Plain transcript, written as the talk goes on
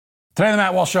Today, the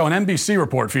Matt Walsh Show, an NBC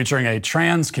report featuring a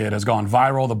trans kid has gone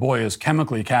viral. The boy is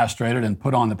chemically castrated and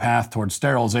put on the path towards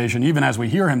sterilization, even as we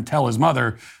hear him tell his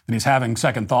mother that he's having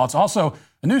second thoughts. Also,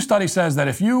 a new study says that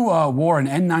if you wore an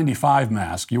N95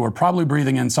 mask, you were probably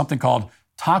breathing in something called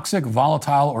toxic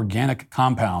volatile organic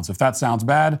compounds. If that sounds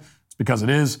bad, it's because it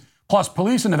is. Plus,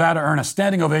 police in Nevada earn a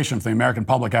standing ovation from the American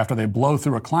public after they blow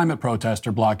through a climate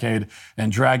protester blockade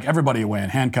and drag everybody away in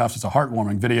handcuffs. It's a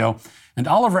heartwarming video. And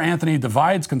Oliver Anthony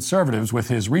divides conservatives with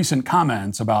his recent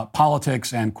comments about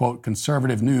politics and, quote,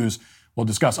 conservative news. We'll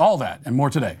discuss all that and more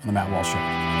today on The Matt Walsh Show.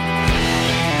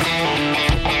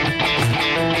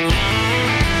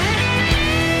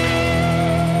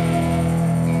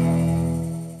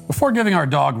 Before giving our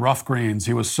dog rough greens,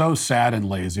 he was so sad and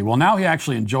lazy. Well, now he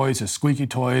actually enjoys his squeaky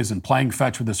toys and playing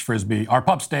fetch with his Frisbee. Our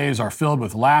pup's days are filled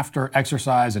with laughter,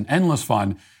 exercise, and endless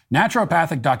fun.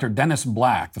 Naturopathic Dr. Dennis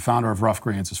Black, the founder of Rough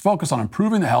Greens, is focused on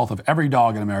improving the health of every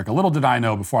dog in America. Little did I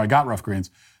know before I got Rough Greens,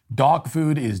 dog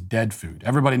food is dead food.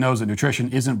 Everybody knows that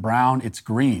nutrition isn't brown, it's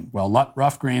green. Well, let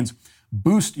Rough Greens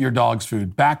boost your dog's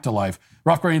food back to life.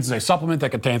 Rough Greens is a supplement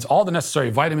that contains all the necessary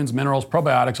vitamins, minerals,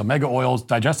 probiotics, omega oils,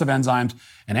 digestive enzymes,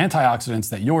 and antioxidants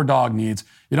that your dog needs.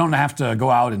 You don't have to go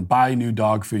out and buy new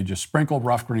dog food. Just sprinkle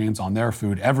Rough Greens on their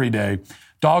food every day.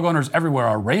 Dog owners everywhere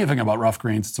are raving about Rough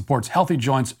Greens. It supports healthy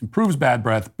joints, improves bad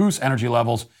breath, boosts energy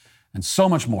levels, and so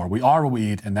much more. We are what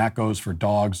we eat, and that goes for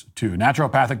dogs too.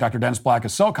 Naturopathic Dr. Dennis Black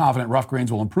is so confident Rough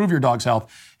Greens will improve your dog's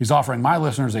health. He's offering my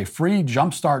listeners a free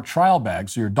Jumpstart trial bag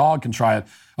so your dog can try it.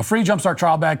 A free Jumpstart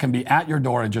trial bag can be at your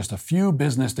door in just a few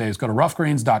business days. Go to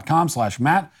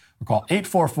roughgreens.com/Matt or call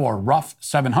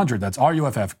 844-ROUGH-700. That's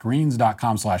RUFF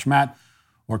greens.com/Matt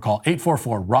or call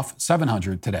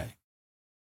 844-ROUGH-700 today.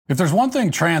 If there's one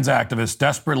thing trans activists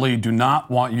desperately do not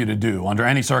want you to do under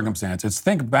any circumstance, it's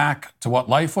think back to what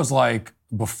life was like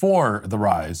before the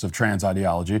rise of trans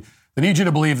ideology. They need you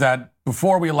to believe that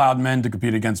before we allowed men to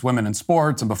compete against women in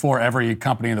sports and before every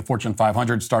company in the Fortune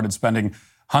 500 started spending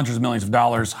hundreds of millions of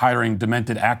dollars hiring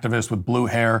demented activists with blue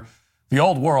hair, the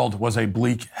old world was a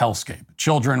bleak hellscape.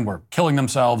 Children were killing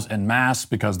themselves en masse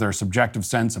because their subjective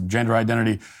sense of gender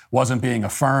identity wasn't being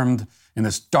affirmed. In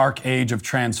this dark age of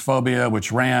transphobia,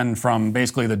 which ran from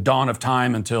basically the dawn of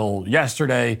time until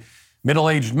yesterday,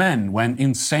 middle-aged men went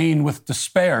insane with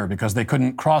despair because they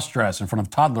couldn't cross-dress in front of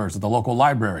toddlers at the local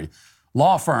library.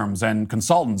 Law firms and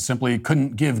consultants simply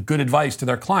couldn't give good advice to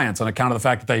their clients on account of the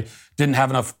fact that they didn't have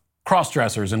enough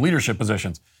cross-dressers in leadership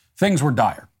positions. Things were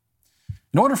dire.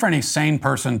 In order for any sane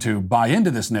person to buy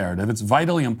into this narrative, it's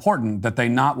vitally important that they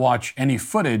not watch any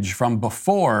footage from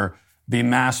before the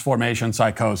mass formation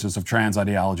psychosis of trans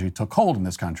ideology took hold in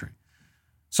this country.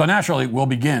 So naturally, we'll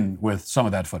begin with some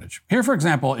of that footage. Here, for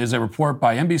example, is a report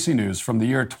by NBC News from the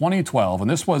year 2012, and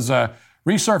this was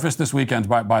resurfaced this weekend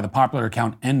by the popular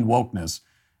account End Wokeness,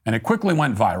 and it quickly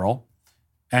went viral,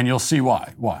 and you'll see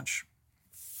why. Watch.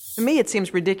 To me, it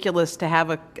seems ridiculous to have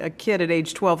a kid at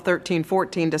age 12, 13,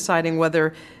 14 deciding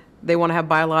whether they want to have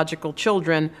biological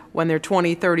children when they're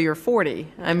 20, 30, or 40.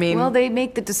 I mean... Well, they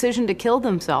make the decision to kill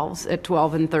themselves at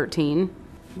 12 and 13.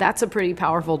 That's a pretty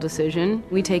powerful decision.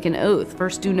 We take an oath.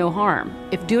 First, do no harm.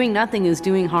 If doing nothing is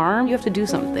doing harm, you have to do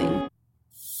something.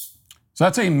 So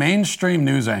that's a mainstream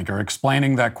news anchor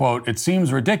explaining that, quote, it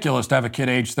seems ridiculous to have a kid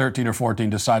age 13 or 14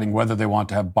 deciding whether they want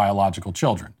to have biological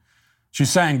children.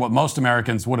 She's saying what most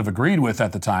Americans would have agreed with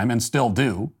at the time and still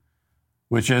do,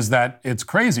 which is that it's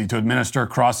crazy to administer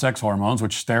cross-sex hormones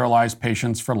which sterilize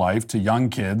patients for life to young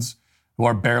kids who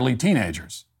are barely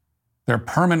teenagers. They're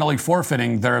permanently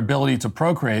forfeiting their ability to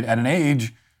procreate at an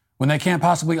age when they can't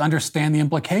possibly understand the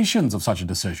implications of such a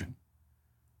decision.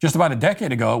 Just about a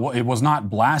decade ago, it was not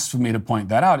blasphemy to point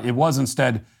that out. It was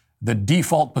instead the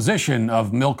default position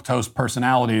of milquetoast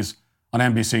personalities on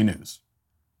NBC News.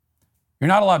 You're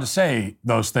not allowed to say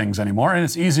those things anymore, and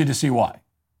it's easy to see why.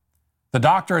 The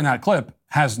doctor in that clip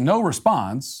has no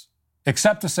response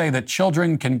except to say that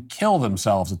children can kill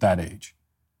themselves at that age,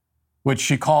 which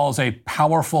she calls a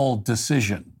powerful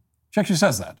decision. She actually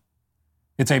says that.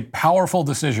 It's a powerful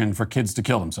decision for kids to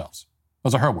kill themselves.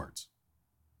 Those are her words.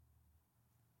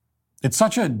 It's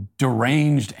such a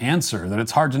deranged answer that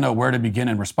it's hard to know where to begin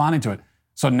in responding to it.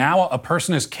 So now a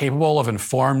person is capable of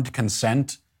informed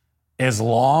consent as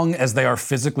long as they are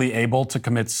physically able to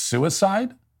commit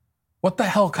suicide? What the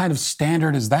hell kind of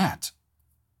standard is that?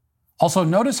 Also,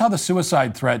 notice how the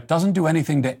suicide threat doesn't do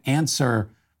anything to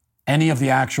answer any of the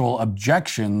actual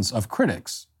objections of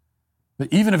critics. But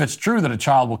even if it's true that a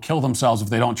child will kill themselves if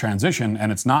they don't transition,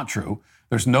 and it's not true,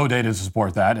 there's no data to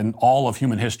support that, and all of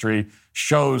human history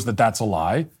shows that that's a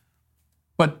lie.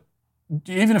 But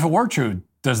even if it were true,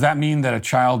 does that mean that a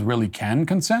child really can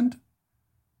consent?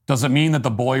 Does it mean that the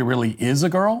boy really is a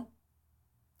girl?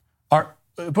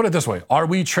 Put it this way, are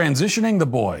we transitioning the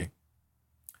boy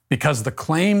because the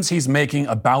claims he's making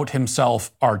about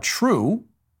himself are true,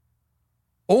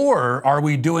 or are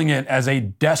we doing it as a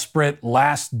desperate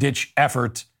last-ditch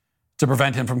effort to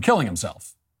prevent him from killing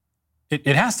himself?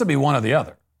 It has to be one or the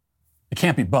other. It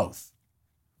can't be both,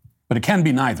 but it can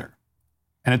be neither.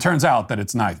 And it turns out that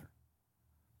it's neither.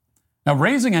 Now,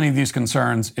 raising any of these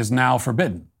concerns is now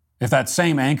forbidden. If that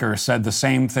same anchor said the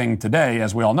same thing today,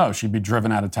 as we all know, she'd be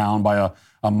driven out of town by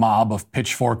a mob of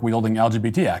pitchfork-wielding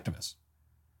LGBT activists.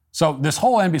 So this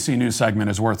whole NBC News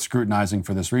segment is worth scrutinizing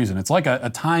for this reason. It's like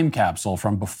a time capsule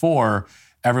from before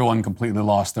everyone completely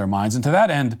lost their minds. And to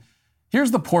that end, here's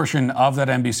the portion of that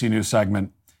NBC News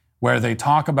segment where they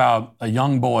talk about a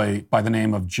young boy by the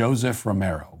name of Joseph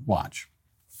Romero. Watch.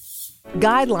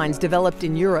 Guidelines developed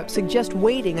in Europe suggest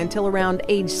waiting until around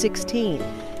age 16.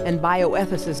 And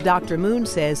bioethicist Dr. Moon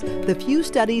says the few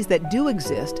studies that do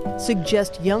exist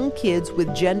suggest young kids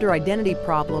with gender identity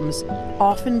problems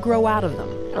often grow out of them.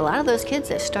 A lot of those kids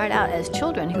that start out as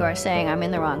children who are saying, I'm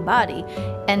in the wrong body,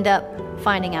 end up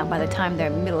finding out by the time they're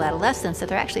middle adolescents that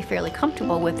they're actually fairly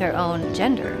comfortable with their own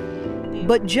gender.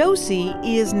 But Josie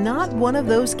is not one of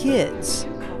those kids.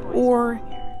 Or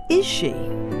is she?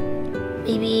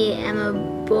 Maybe I'm a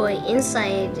boy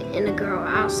inside and a girl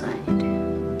outside.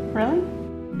 Really?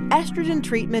 Estrogen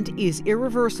treatment is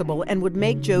irreversible and would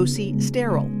make Josie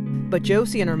sterile. But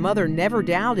Josie and her mother never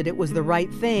doubted it was the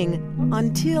right thing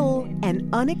until an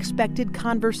unexpected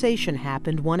conversation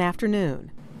happened one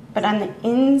afternoon. But on the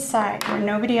inside, where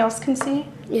nobody else can see?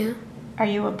 Yeah. Are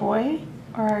you a boy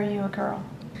or are you a girl?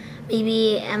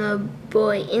 Maybe I'm a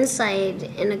boy inside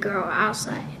and a girl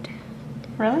outside.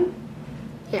 Really?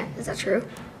 Yeah, is that true?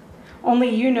 Only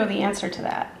you know the answer to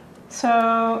that.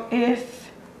 So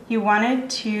if you wanted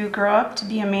to grow up to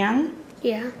be a man,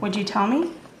 Yeah. would you tell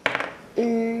me?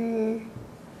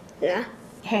 Yeah.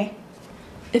 Hey,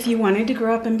 if you wanted to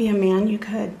grow up and be a man, you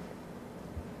could.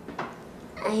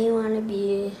 I want to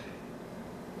be...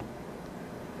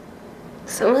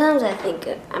 Sometimes I think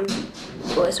I'm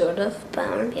a boy, sort of, but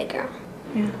I want to be a girl.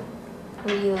 Yeah.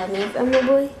 Would you love me if I'm a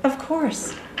boy? Of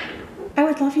course. I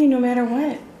would love you no matter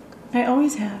what. I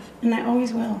always have, and I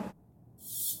always will.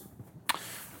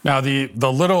 Now, the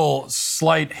little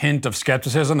slight hint of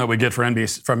skepticism that we get from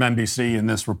NBC in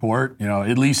this report,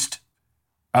 at least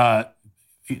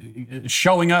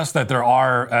showing us that there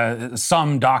are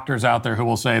some doctors out there who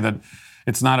will say that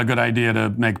it's not a good idea to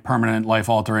make permanent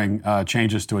life-altering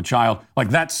changes to a child.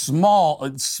 Like that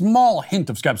small hint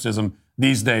of skepticism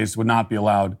these days would not be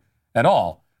allowed at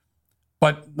all.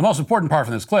 But the most important part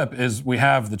from this clip is we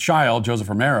have the child, Joseph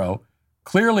Romero,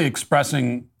 clearly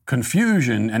expressing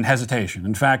confusion and hesitation.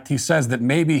 In fact, he says that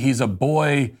maybe he's a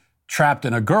boy trapped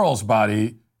in a girl's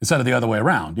body instead of the other way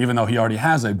around, even though he already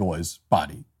has a boy's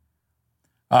body.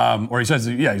 Or he says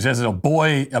a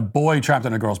boy trapped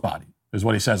in a girl's body is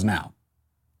what he says now.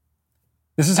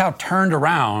 This is how turned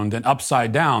around and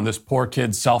upside down this poor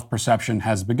kid's self-perception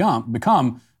has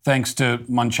become thanks to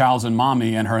Munchausen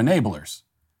mommy and her enablers.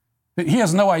 He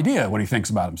has no idea what he thinks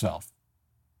about himself.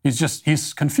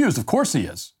 He's confused. Of course he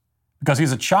is, because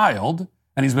he's a child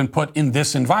and he's been put in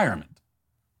this environment.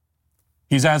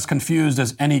 He's as confused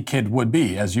as any kid would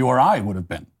be, as you or I would have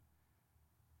been.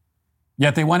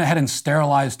 Yet they went ahead and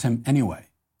sterilized him anyway.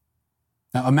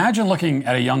 Now imagine looking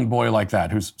at a young boy like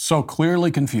that who's so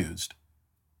clearly confused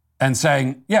and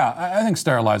saying, yeah, I think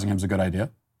sterilizing him is a good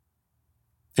idea.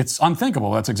 It's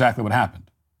unthinkable. That's exactly what happened.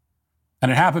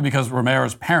 And it happened because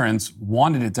Romero's parents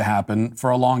wanted it to happen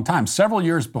for a long time. Several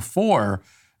years before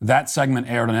that segment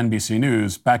aired on NBC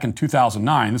News, back in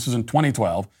 2009, this was in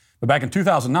 2012, but back in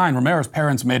 2009, Romero's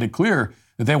parents made it clear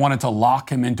that they wanted to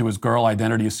lock him into his girl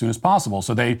identity as soon as possible.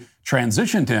 So they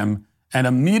transitioned him and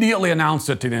immediately announced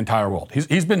it to the entire world.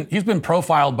 He's been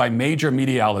profiled by major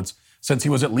media outlets since he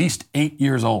was at least 8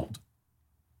 years old.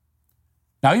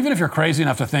 Now, even if you're crazy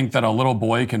enough to think that a little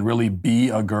boy can really be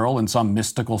a girl in some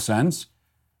mystical sense,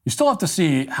 you still have to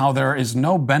see how there is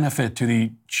no benefit to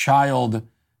the child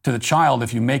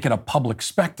if you make it a public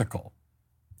spectacle.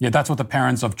 Yet that's what the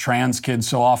parents of trans kids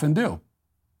so often do.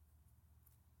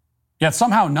 Yet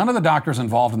somehow none of the doctors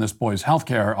involved in this boy's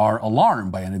healthcare are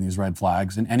alarmed by any of these red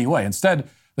flags in any way. Instead,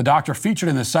 the doctor featured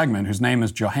in this segment, whose name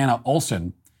is Johanna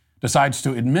Olsen, decides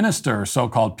to administer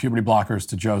so-called puberty blockers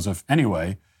to Joseph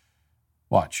anyway.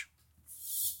 Watch.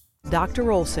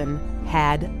 Dr. Olsen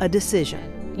had a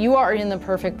decision. You are in the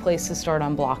perfect place to start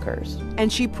on blockers.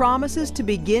 And she promises to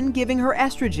begin giving her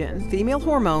estrogen, female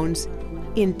hormones,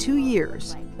 in 2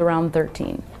 years. Around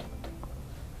 13.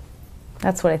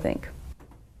 That's what I think.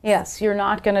 Yes, you're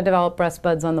not going to develop breast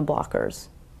buds on the blockers,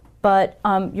 but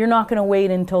you're not going to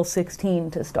wait until 16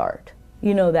 to start.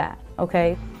 You know that,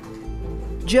 okay?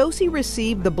 Josie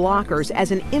received the blockers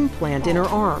as an implant in her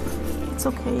arm. It's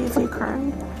okay if you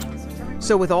cry.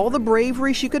 So with all the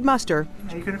bravery she could muster,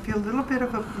 now you're going to feel a little bit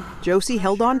of a... Josie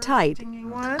held on tight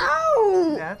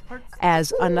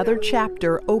as another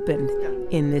chapter opened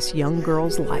in this young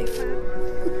girl's life.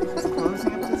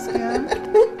 Closing up the skin.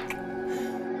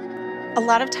 A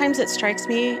lot of times it strikes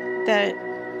me that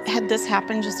had this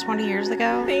happened just 20 years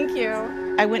ago, Thank you.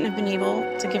 I wouldn't have been able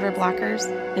to give her blockers,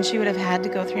 and she would have had to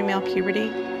go through male puberty.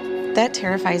 That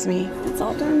terrifies me. It's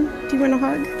all done. Do you want a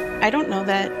hug? I don't know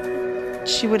that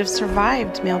she would have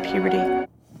survived male puberty.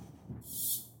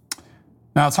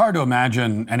 Now, it's hard to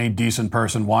imagine any decent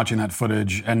person watching that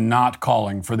footage and not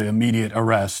calling for the immediate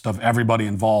arrest of everybody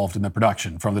involved in the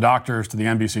production, from the doctors to the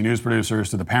NBC News producers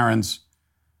to the parents.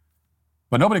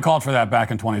 But nobody called for that back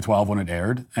in 2012 when it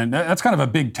aired. And that's kind of a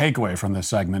big takeaway from this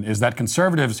segment, is that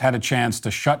conservatives had a chance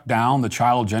to shut down the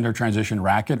child gender transition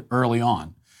racket early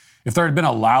on. If there had been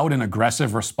a loud and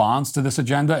aggressive response to this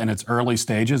agenda in its early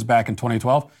stages back in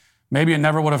 2012, maybe it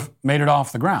never would have made it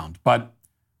off the ground. But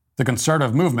the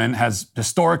conservative movement has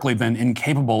historically been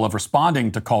incapable of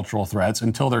responding to cultural threats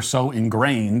until they're so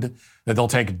ingrained that they'll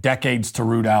take decades to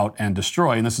root out and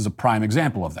destroy. And this is a prime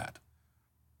example of that.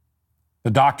 The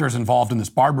doctors involved in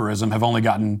this barbarism have only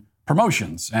gotten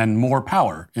promotions and more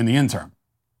power in the interim.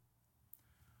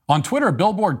 On Twitter,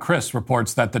 Billboard Chris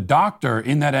reports that the doctor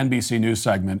in that NBC News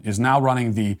segment is now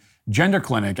running the gender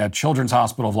clinic at Children's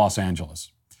Hospital of Los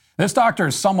Angeles. This doctor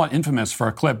is somewhat infamous for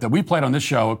a clip that we played on this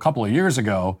show a couple of years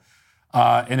ago.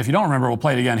 And if you don't remember, we'll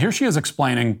play it again. Here she is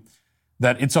explaining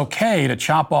that it's okay to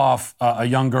chop off a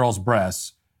young girl's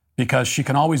breasts because she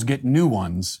can always get new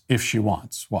ones if she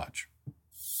wants. Watch.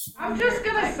 I'm just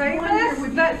going to say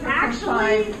this, that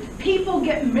actually people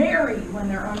get married when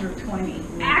they're under 20.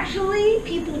 Actually,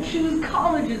 people choose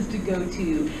colleges to go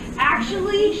to.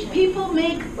 Actually, people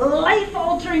make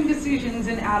life-altering decisions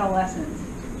in adolescence.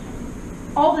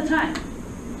 All the time.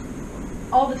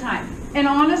 All the time. And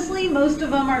honestly, most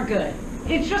of them are good.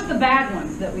 It's just the bad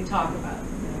ones that we talk about.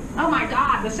 Oh my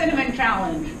God, the cinnamon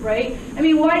challenge, right? I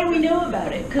mean, why do we know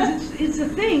about it? Because it's a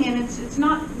thing, and it's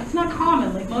not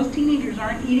common. Like, most teenagers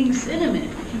aren't eating cinnamon,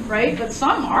 right? But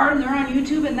some are, and they're on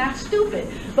YouTube, and that's stupid.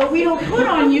 But we don't put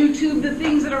on YouTube the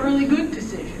things that are really good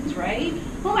decisions, right?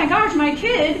 Oh my gosh, my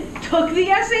kid took the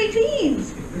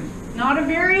SATs. Not a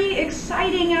very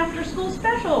exciting after-school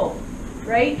special,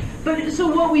 right? But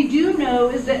so what we do know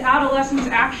is that adolescents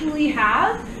actually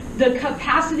have the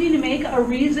capacity to make a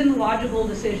reasoned, logical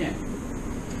decision.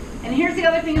 And here's the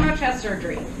other thing about chest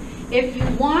surgery. If you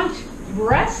want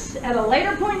breasts at a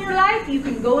later point in your life, you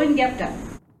can go and get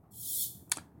them.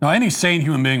 Now, any sane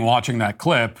human being watching that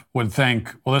clip would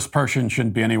think, well, this person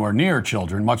shouldn't be anywhere near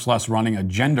children, much less running a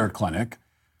gender clinic.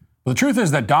 But the truth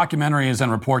is that documentaries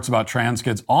and reports about trans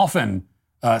kids often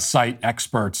cite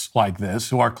experts like this,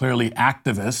 who are clearly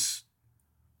activists,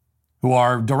 who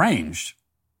are deranged.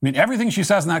 I mean, everything she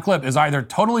says in that clip is either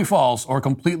totally false or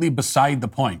completely beside the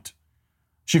point.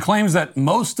 She claims that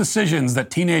most decisions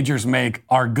that teenagers make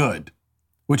are good,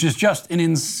 which is just an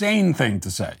insane thing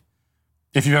to say.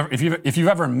 If you've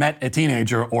ever met a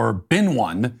teenager or been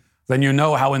one, then you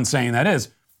know how insane that is.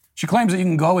 She claims that you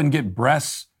can go and get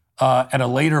breasts at a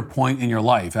later point in your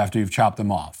life after you've chopped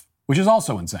them off, which is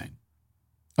also insane.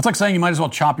 That's like saying you might as well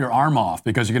chop your arm off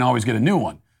because you can always get a new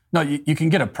one. No, you can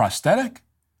get a prosthetic,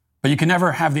 but you can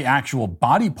never have the actual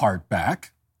body part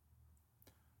back.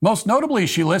 Most notably,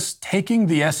 she lists taking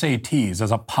the SATs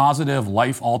as a positive,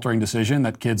 life-altering decision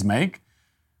that kids make.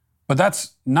 But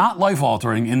that's not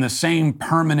life-altering in the same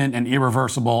permanent and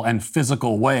irreversible and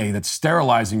physical way that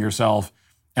sterilizing yourself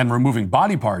and removing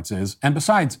body parts is. And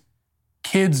besides,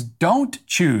 kids don't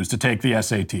choose to take the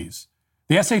SATs.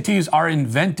 The SATs are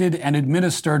invented and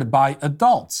administered by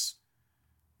adults.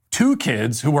 Two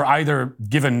kids who were either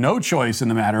given no choice in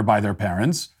the matter by their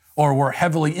parents or were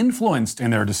heavily influenced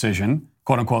in their decision,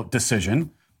 quote-unquote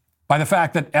decision, by the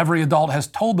fact that every adult has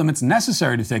told them it's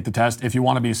necessary to take the test if you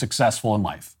want to be successful in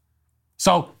life.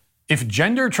 So if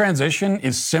gender transition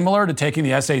is similar to taking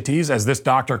the SATs, as this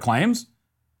doctor claims,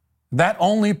 that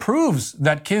only proves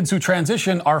that kids who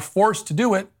transition are forced to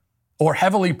do it or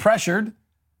heavily pressured,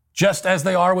 just as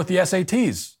they are with the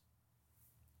SATs.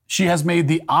 She has made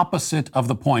the opposite of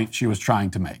the point she was trying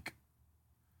to make.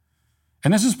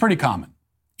 And this is pretty common.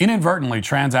 Inadvertently,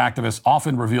 trans activists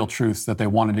often reveal truths that they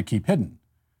wanted to keep hidden,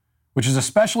 which is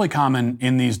especially common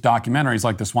in these documentaries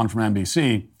like this one from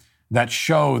NBC that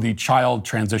show the child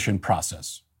transition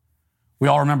process. We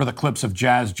all remember the clips of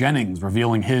Jazz Jennings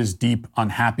revealing his deep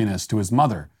unhappiness to his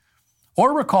mother.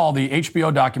 Or recall the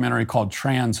HBO documentary called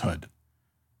Transhood.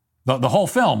 The whole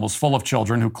film was full of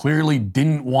children who clearly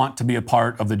didn't want to be a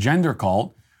part of the gender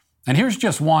cult. And here's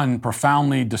just one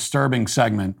profoundly disturbing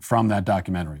segment from that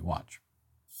documentary. Watch.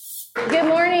 Good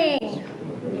morning.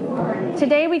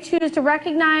 Today we choose to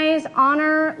recognize,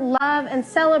 honor, love, and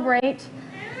celebrate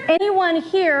anyone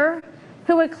here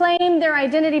who would claim their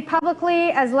identity publicly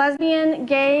as lesbian,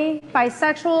 gay,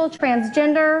 bisexual,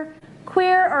 transgender,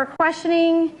 queer, or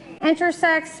questioning,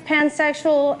 intersex,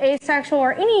 pansexual, asexual,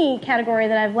 or any category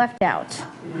that I've left out.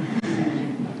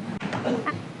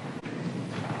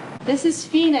 This is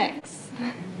Phoenix.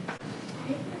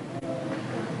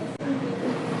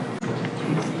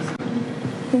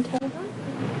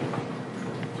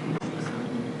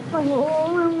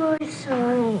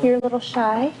 You're a little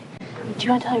shy. Do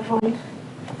you want to tell everyone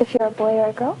if you're a boy or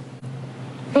a girl?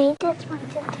 I just want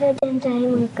to tell them that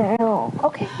I'm a girl.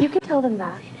 Okay, you can tell them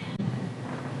that.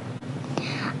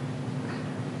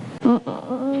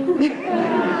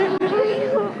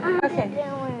 Okay.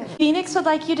 Phoenix would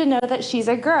like you to know that she's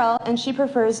a girl and she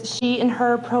prefers she and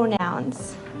her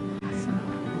pronouns.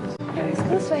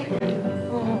 This way.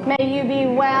 May you be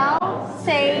well,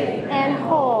 safe, and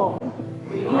whole.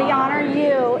 We honor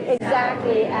you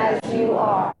exactly as you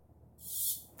are.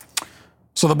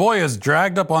 So the boy is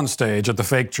dragged up on stage at the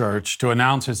fake church to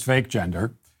announce his fake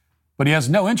gender, but he has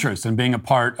no interest in being a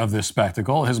part of this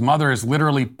spectacle. His mother is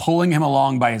literally pulling him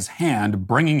along by his hand,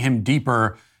 bringing him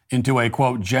deeper into a,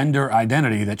 quote, gender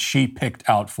identity that she picked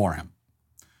out for him.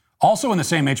 Also in the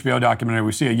same HBO documentary,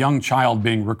 we see a young child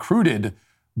being recruited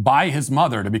by his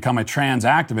mother to become a trans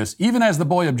activist, even as the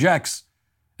boy objects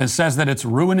and says that it's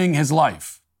ruining his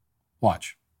life.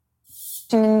 Watch.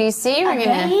 NBC,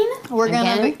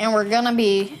 we're gonna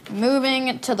be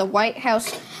moving to the White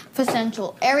House for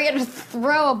Central area to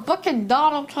throw a book in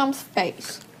Donald Trump's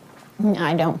face.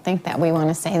 I don't think that we want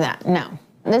to say that, no.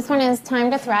 This one is Time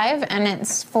to Thrive, and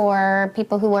it's for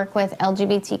people who work with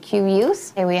LGBTQ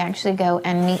youth. We actually go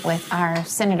and meet with our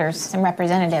senators and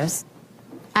representatives.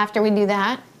 After we do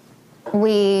that,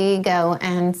 we go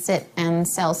and sit and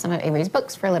sell some of Avery's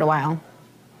books for a little while.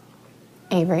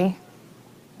 Avery,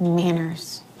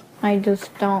 manners. I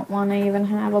just don't want to even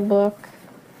have a book.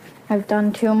 I've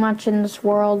done too much in this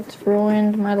world. It's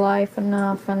ruined my life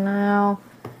enough, and now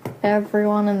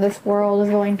everyone in this world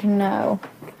is going to know.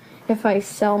 If I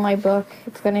sell my book,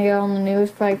 it's going to go on the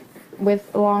news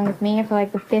along with me for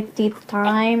like the 50th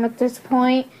time at this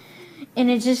point, and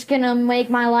it's just going to make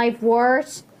my life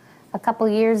worse. A couple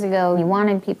years ago, you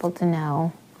wanted people to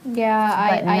know. Yeah,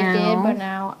 I did, but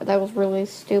now that was really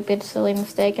stupid, silly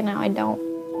mistake, and now I don't.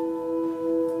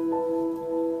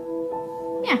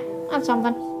 Yeah, that's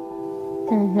something.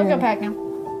 Let's go pack now.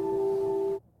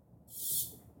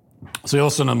 So you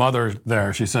listen to the mother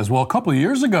there. She says, well, a couple of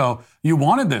years ago, you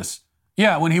wanted this.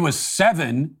 Yeah, when he was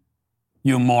 7,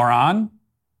 you moron.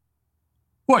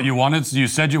 What, you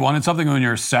said you wanted something when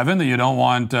you're 7 that you don't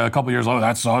want a couple of years later?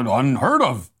 That's unheard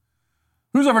of.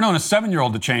 Who's ever known a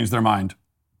 7-year-old to change their mind?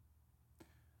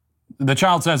 The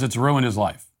child says it's ruined his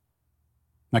life.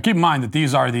 Now keep in mind that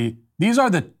these are the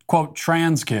quote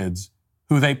trans kids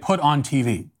who they put on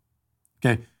TV.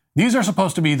 Okay, these are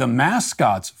supposed to be the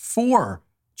mascots for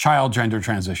child gender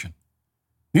transition.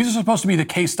 These are supposed to be the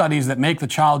case studies that make the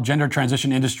child gender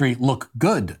transition industry look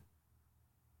good.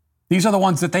 These are the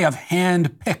ones that they have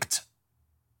handpicked.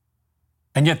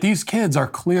 And yet these kids are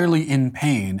clearly in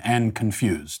pain and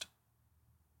confused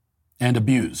and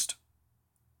abused,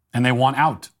 and they want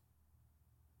out.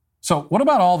 So what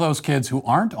about all those kids who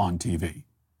aren't on TV?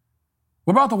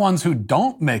 What about the ones who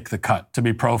don't make the cut to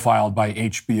be profiled by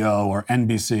HBO or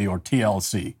NBC or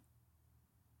TLC?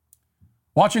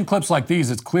 Watching clips like these,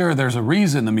 it's clear there's a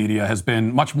reason the media has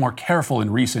been much more careful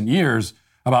in recent years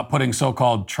about putting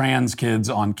so-called trans kids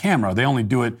on camera. They only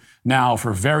do it now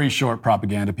for very short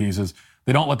propaganda pieces.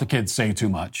 They don't let the kids say too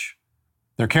much.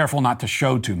 They're careful not to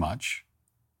show too much.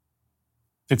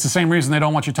 It's the same reason they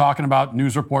don't want you talking about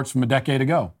news reports from a decade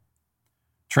ago.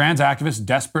 Trans activists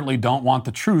desperately don't want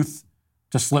the truth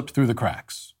to slip through the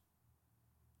cracks.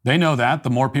 They know that the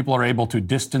more people are able to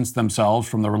distance themselves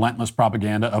from the relentless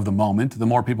propaganda of the moment, the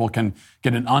more people can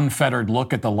get an unfettered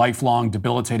look at the lifelong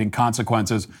debilitating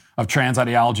consequences of trans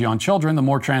ideology on children, the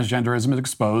more transgenderism is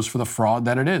exposed for the fraud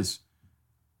that it is.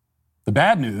 The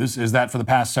bad news is that for the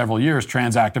past several years,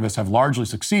 trans activists have largely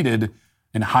succeeded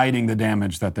in hiding the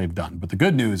damage that they've done. But the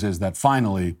good news is that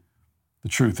finally, the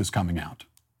truth is coming out.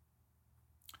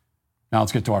 Now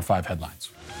let's get to our 5 headlines.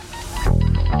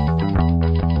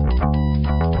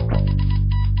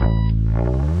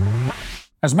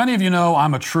 As many of you know,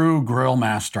 I'm a true grill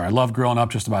master. I love grilling up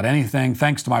just about anything.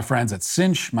 Thanks to my friends at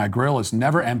Cinch, my grill is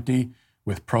never empty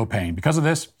with propane. Because of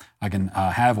this, I can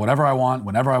have whatever I want,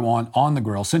 whenever I want on the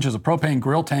grill. Cinch is a propane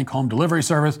grill tank home delivery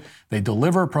service. They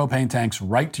deliver propane tanks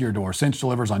right to your door. Cinch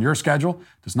delivers on your schedule,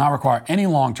 does not require any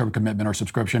long-term commitment or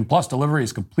subscription. Plus, delivery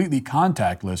is completely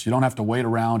contactless. You don't have to wait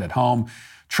around at home.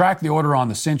 Track the order on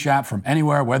the Cinch app from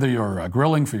anywhere, whether you're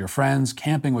grilling for your friends,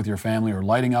 camping with your family, or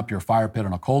lighting up your fire pit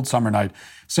on a cold summer night.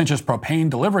 Cinch's propane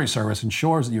delivery service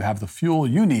ensures that you have the fuel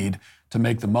you need to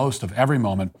make the most of every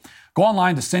moment. Go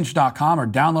online to cinch.com or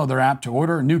download their app to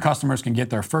order. New customers can get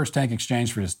their first tank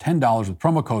exchange for just $10 with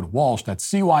promo code Walsh. That's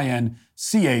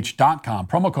CYNCH.com.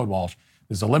 Promo code Walsh.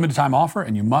 This is a limited time offer,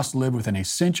 and you must live within a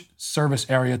Cinch service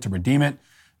area to redeem it.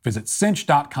 Visit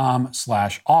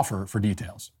cinch.com/offer for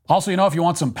details. Also, if you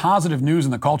want some positive news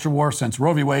in the culture war, since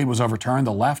Roe v. Wade was overturned,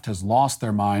 the left has lost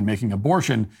their mind, making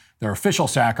abortion their official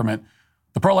sacrament.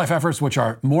 The pro-life efforts, which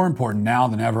are more important now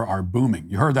than ever, are booming.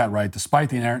 You heard that right. Despite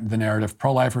the narrative,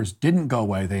 pro-lifers didn't go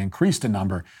away. They increased in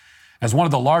number. As one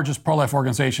of the largest pro-life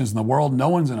organizations in the world, no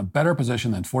one's in a better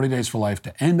position than 40 Days for Life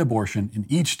to end abortion in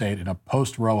each state in a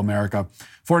post-Roe America.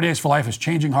 40 Days for Life is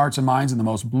changing hearts and minds in the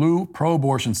most blue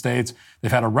pro-abortion states.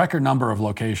 They've had a record number of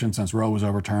locations since Roe was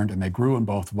overturned, and they grew in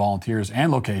both volunteers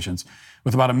and locations.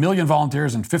 With about 1 million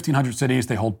volunteers in 1,500 cities,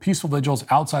 they hold peaceful vigils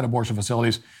outside abortion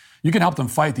facilities. You can help them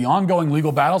fight the ongoing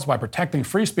legal battles by protecting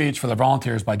free speech for their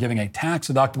volunteers by giving a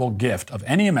tax-deductible gift of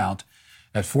any amount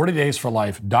at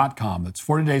 40daysforlife.com. That's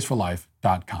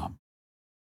 40daysforlife.com.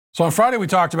 So on Friday, we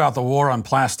talked about the war on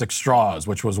plastic straws,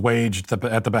 which was waged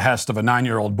at the behest of a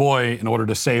 9-year-old boy in order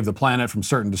to save the planet from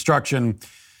certain destruction.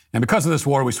 And because of this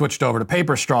war, we switched over to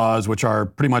paper straws, which are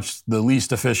pretty much the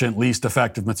least efficient, least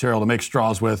effective material to make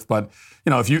straws with. But,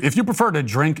 if you prefer to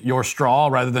drink your straw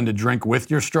rather than to drink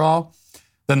with your straw,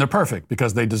 then they're perfect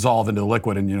because they dissolve into the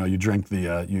liquid and, you drink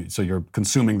so you're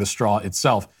consuming the straw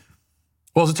itself.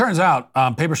 Well, as it turns out,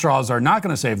 paper straws are not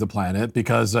going to save the planet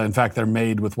because, in fact, they're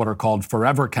made with what are called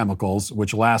forever chemicals,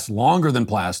 which last longer than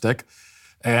plastic,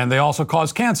 and they also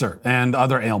cause cancer and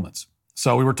other ailments.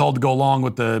 So we were told to go along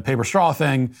with the paper straw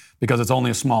thing because it's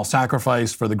only a small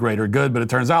sacrifice for the greater good, but it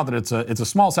turns out that it's a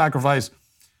small sacrifice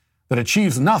that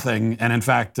achieves nothing and, in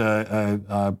fact,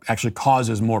 actually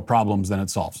causes more problems than it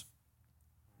solves.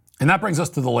 And that brings us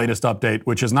to the latest update,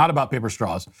 which is not about paper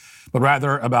straws, but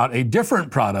rather about a different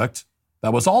product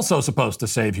that was also supposed to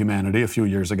save humanity a few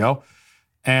years ago.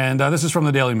 And this is from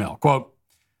the Daily Mail. Quote,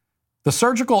 "The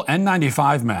surgical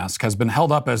N95 mask has been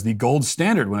held up as the gold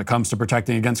standard when it comes to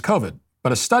protecting against COVID.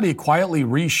 But a study quietly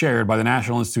reshared by the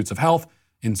National Institutes of Health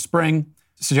in spring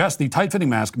suggests the tight-fitting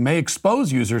mask may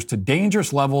expose users to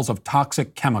dangerous levels of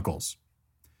toxic chemicals.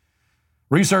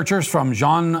 Researchers from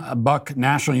Jeonbuk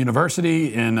National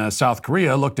University in South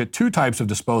Korea looked at 2 types of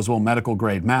disposable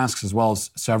medical-grade masks as well as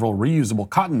several reusable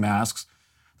cotton masks.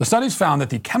 The studies found that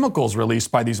the chemicals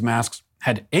released by these masks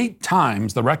had 8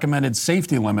 times the recommended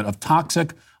safety limit of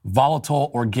toxic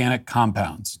volatile organic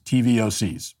compounds,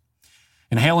 TVOCs.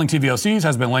 Inhaling TVOCs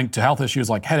has been linked to health issues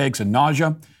like headaches and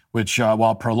nausea, which,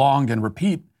 while prolonged and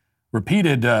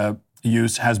repeated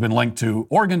use, has been linked to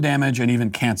organ damage and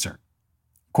even cancer.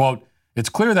 Quote, "It's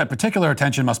clear that particular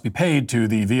attention must be paid to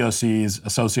the VOCs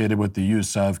associated with the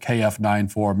use of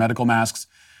KF94 medical masks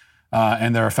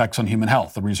and their effects on human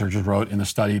health," the researchers wrote in a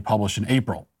study published in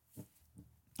April.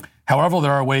 However,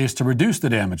 there are ways to reduce the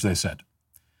damage, they said.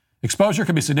 Exposure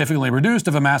can be significantly reduced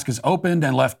if a mask is opened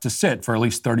and left to sit for at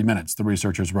least 30 minutes, the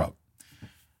researchers wrote.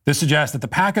 This suggests that the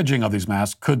packaging of these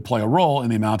masks could play a role in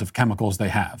the amount of chemicals they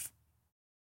have.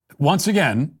 Once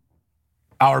again,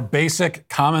 our basic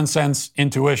common sense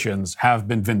intuitions have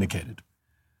been vindicated.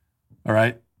 All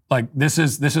right? Like this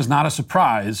is not a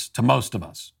surprise to most of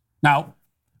us. Now,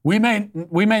 we may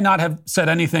not have said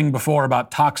anything before about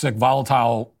toxic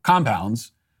volatile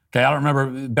compounds. Okay, I don't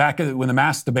remember back when the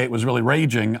mask debate was really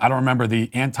raging. I don't remember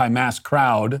the anti-mask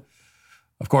crowd.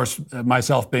 Of course,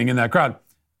 myself being in that crowd.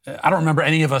 I don't remember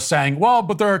any of us saying, well,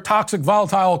 but there are toxic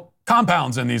volatile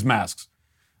compounds in these masks.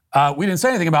 We didn't say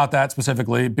anything about that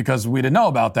specifically because we didn't know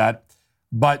about that.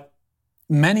 But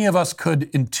many of us could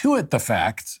intuit the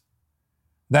fact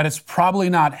that it's probably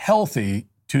not healthy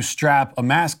to strap a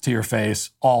mask to your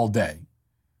face all day.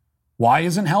 Why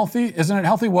isn't it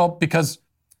healthy? Well, because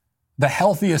the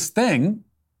healthiest thing,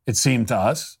 it seemed to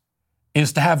us,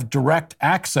 is to have direct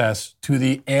access to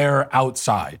the air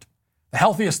outside. The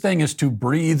healthiest thing is to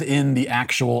breathe in the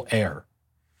actual air.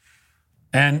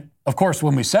 And of course,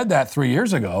 when we said that 3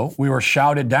 years ago, we were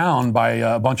shouted down by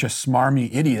a bunch of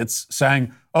smarmy idiots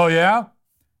saying, oh yeah?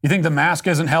 You think the mask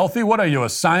isn't healthy? What are you, a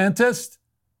scientist?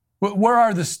 Where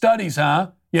are the studies,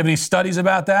 huh? You have any studies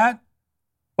about that?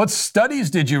 What studies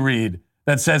did you read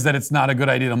that says that it's not a good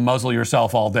idea to muzzle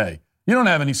yourself all day? You don't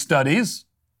have any studies.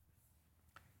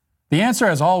 The answer,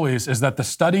 as always, is that the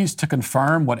studies to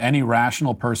confirm what any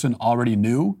rational person already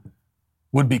knew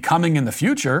would be coming in the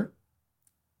future,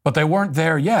 but they weren't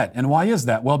there yet. And why is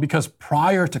that? Well, because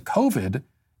prior to COVID,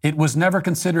 it was never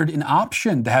considered an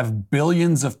option to have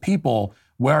billions of people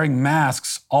wearing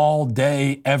masks all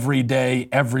day,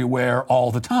 everywhere,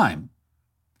 all the time.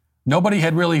 Nobody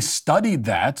had really studied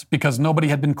that because nobody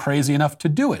had been crazy enough to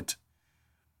do it.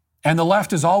 And the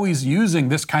left is always using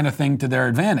this kind of thing to their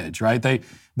advantage, right? They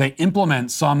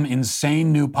implement some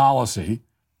insane new policy,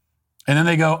 and then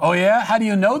they go, oh yeah, how do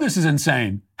you know this is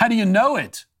insane? How do you know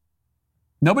it?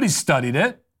 Nobody studied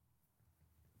it.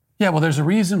 Yeah, well, there's a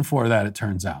reason for that, it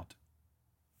turns out.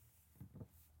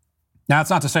 Now, it's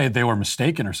not to say that they were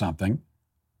mistaken or something.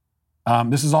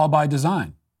 This is all by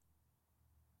design.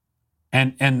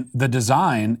 And the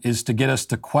design is to get us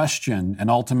to question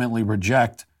and ultimately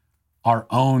reject our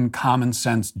own common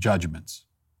sense judgments.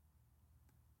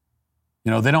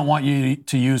 You know, they don't want you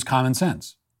to use common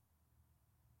sense.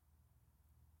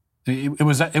 It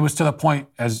was to the point,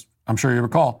 as I'm sure you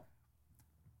recall,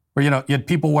 where, you had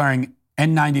people wearing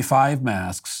N95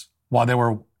 masks while they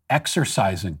were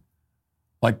exercising,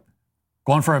 like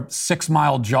going for a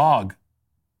 6-mile jog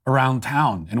around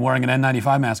town and wearing an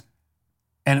N95 mask.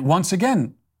 And once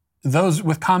again, those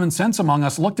with common sense among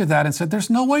us looked at that and said, there's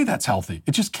no way that's healthy.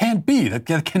 It just can't be.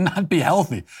 That cannot be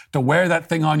healthy to wear that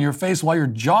thing on your face while you're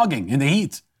jogging in the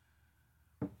heat.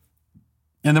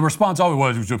 And the response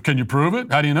always was, can you prove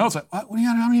it? How do you know? It's like, what do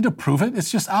you don't need to prove it?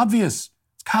 It's just obvious.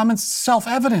 It's common,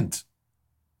 self-evident.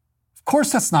 Of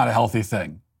course that's not a healthy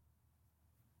thing.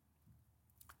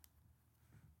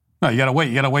 No, you gotta wait.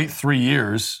 You gotta wait 3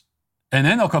 years, and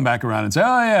then they'll come back around and say,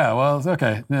 oh yeah, well, it's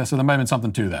okay. Yeah, so there might have been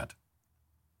something to that.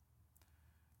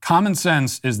 Common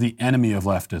sense is the enemy of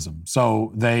leftism.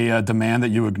 So they demand that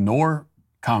you ignore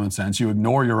common sense, you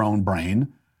ignore your own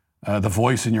brain, the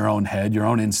voice in your own head, your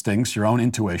own instincts, your own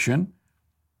intuition,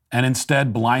 and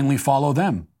instead blindly follow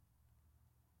them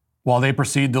while they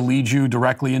proceed to lead you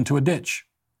directly into a ditch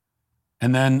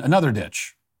and then another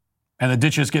ditch. And the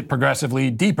ditches get progressively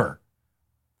deeper.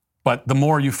 But the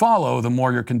more you follow, the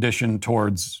more you're conditioned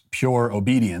towards pure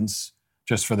obedience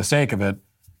just for the sake of it.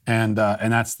 And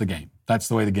that's the game. That's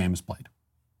the way the game is played.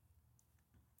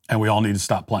 And we all need to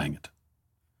stop playing it.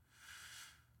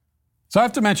 So I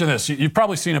have to mention this. You've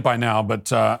probably seen it by now,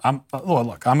 but I'm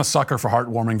a sucker for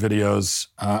heartwarming videos.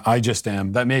 I just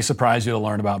am. That may surprise you to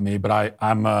learn about me, but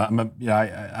I love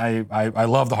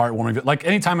the heartwarming. Like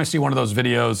anytime I see one of those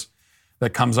videos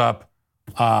that comes up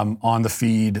on the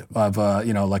feed of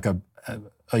like a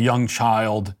young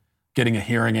child getting a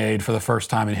hearing aid for the first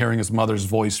time and hearing his mother's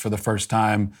voice for the first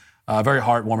time, very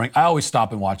heartwarming. I always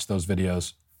stop and watch those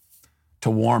videos to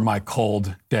warm my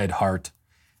cold, dead heart.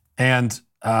 And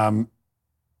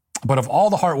but of all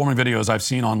the heartwarming videos I've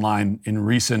seen online in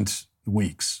recent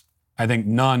weeks, I think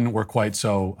none were quite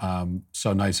so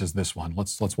nice as this one.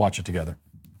 Let's watch it together.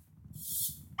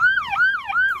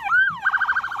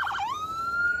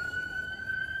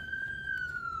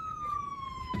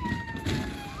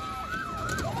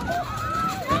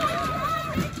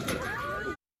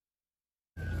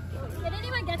 Did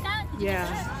anyone get that? Yeah.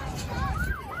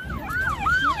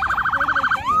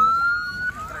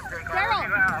 Daryl!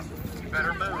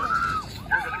 Better move.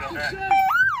 You're gonna go back.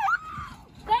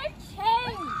 They've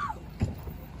changed!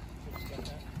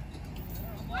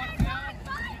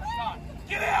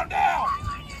 Get out now!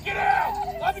 Get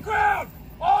out! On the ground!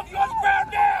 All of you on the ground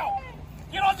now!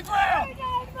 Get on the ground!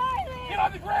 Get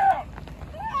on the ground!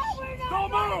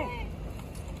 Don't move!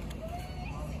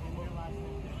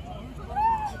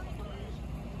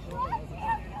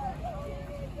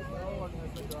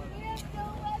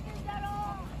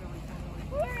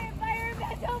 We're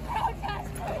environmental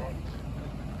protesters!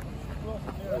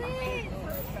 Please!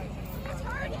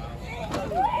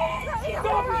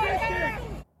 Stop resisting!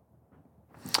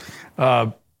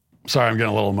 Sorry, I'm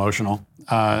getting a little emotional.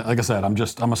 Like I said,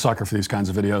 I'm a sucker for these kinds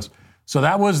of videos. So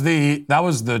that was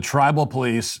the tribal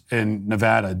police in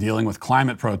Nevada dealing with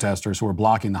climate protesters who were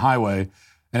blocking the highway.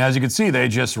 And as you can see, they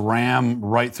just ram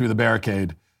right through the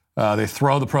barricade. They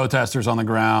throw the protesters on the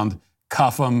ground,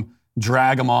 cuff them,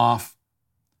 drag them off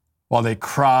while they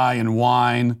cry and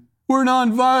whine, "We're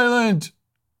nonviolent."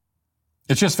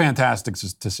 It's just fantastic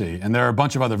to see. And there are a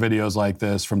bunch of other videos like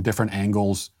this from different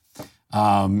angles.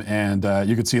 And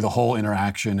you could see the whole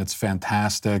interaction. It's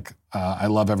fantastic. I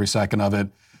love every second of it.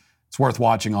 It's worth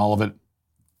watching all of it.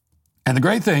 And the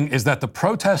great thing is that the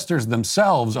protesters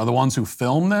themselves are the ones who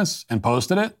filmed this and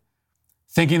posted it.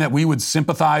 thinking that we would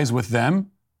sympathize with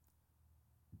them,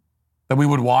 that we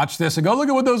would watch this and go, look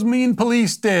at what those mean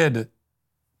police did.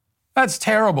 That's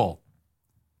terrible.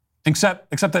 Except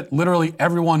that literally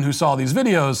everyone who saw these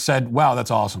videos said, wow,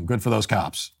 that's awesome. Good for those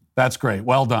cops. That's great.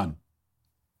 Well done.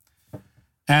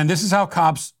 And this is how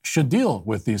cops should deal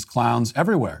with these clowns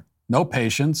everywhere. No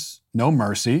patience, no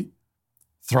mercy.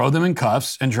 Throw them in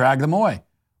cuffs and drag them away.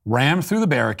 Ram through the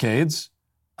barricades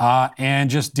and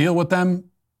just deal with them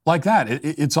like that.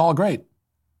 It's all great.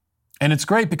 And it's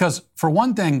great because, for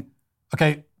one thing,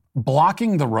 okay,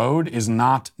 blocking the road is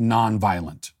not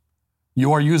nonviolent.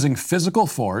 You are using physical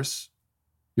force.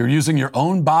 You're using your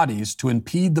own bodies to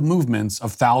impede the movements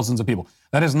of thousands of people.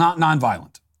 That is not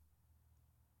nonviolent.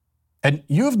 And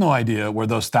you have no idea where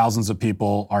those thousands of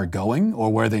people are going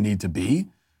or where they need to be.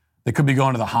 They could be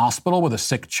going to the hospital with a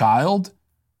sick child.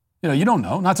 You don't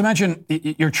know. Not to mention,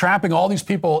 you're trapping all these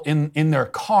people in their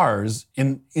cars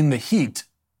in the heat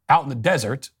out in the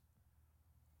desert.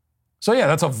 So yeah,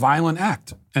 that's a violent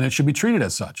act, and it should be treated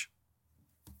as such.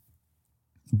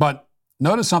 But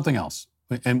notice something else,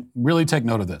 and really take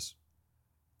note of this.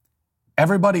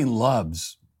 Everybody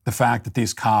loves the fact that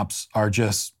these cops are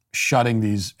just shutting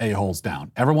these a-holes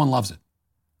down. Everyone loves it.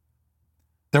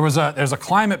 There's a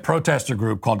climate protester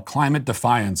group called Climate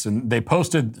Defiance, and they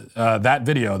posted that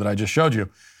video that I just showed you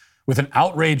with an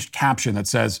outraged caption that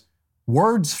says,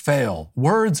 "Words fail.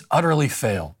 Words utterly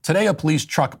fail. Today, a police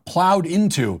truck plowed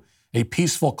into a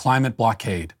peaceful climate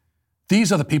blockade.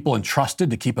 These are the people entrusted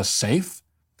to keep us safe.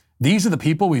 These are the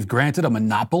people we've granted a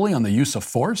monopoly on the use of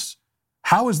force.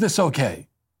 How is this okay?"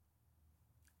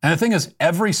 And the thing is,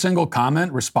 every single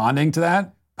comment responding to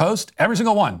that post, every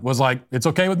single one was like, "It's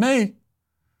okay with me.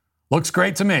 Looks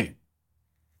great to me."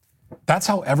 That's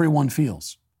how everyone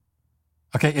feels.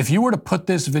 Okay, if you were to put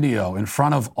this video in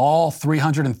front of all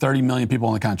 330 million people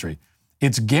in the country,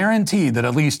 it's guaranteed that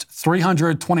at least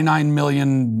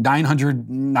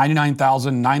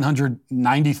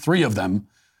 329,999,993 of them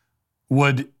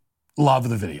would love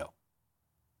the video.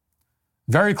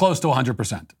 Very close to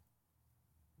 100%.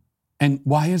 And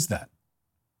why is that?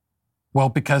 Well,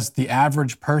 because the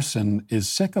average person is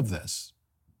sick of this.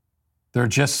 They're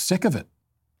just sick of it.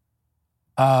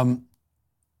 I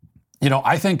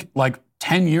think like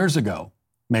 10 years ago,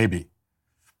 maybe,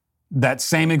 that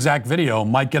same exact video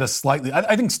might get a slightly,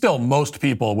 I think still most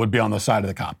people would be on the side of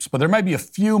the cops, but there might be a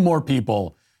few more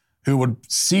people who would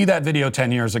see that video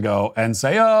 10 years ago and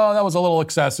say, oh, that was a little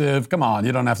excessive. Come on,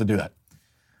 you don't have to do that.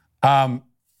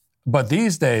 But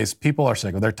these days, people are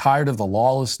sick of it. They're tired of the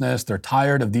lawlessness. They're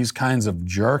tired of these kinds of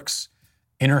jerks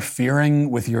interfering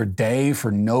with your day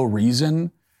for no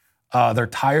reason. They're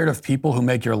tired of people who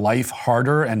make your life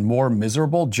harder and more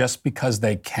miserable just because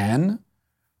they can.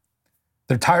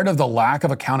 They're tired of the lack of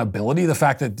accountability, the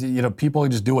fact that people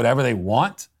just do whatever they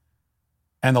want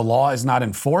and the law is not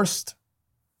enforced.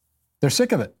 They're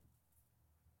sick of it.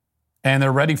 And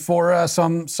they're ready for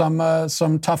some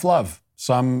tough love,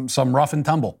 some rough and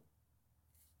tumble.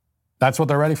 That's what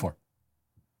they're ready for.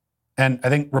 And I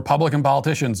think Republican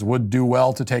politicians would do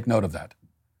well to take note of that.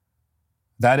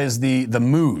 That is the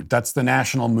mood. That's the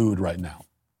national mood right now.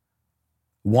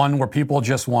 One where people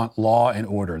just want law and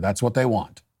order. That's what they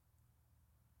want.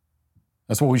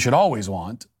 That's what we should always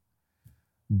want.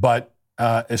 But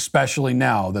especially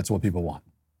now, that's what people want.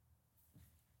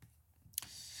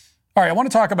 All right, I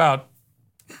want to talk about,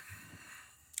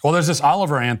 there's this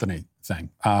Oliver Anthony thing.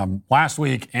 Last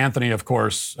week, Anthony, of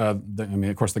course,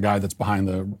 the guy that's behind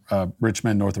the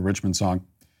Richmond, North of Richmond song,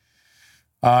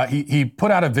 he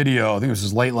put out a video, I think it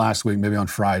was late last week, maybe on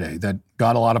Friday, that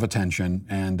got a lot of attention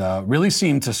and really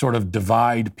seemed to sort of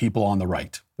divide people on the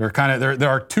right. There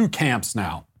are two camps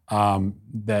now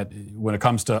that when it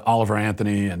comes to Oliver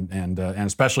Anthony and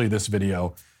especially this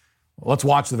video. Let's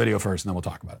watch the video first and then we'll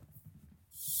talk about it.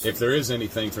 If there is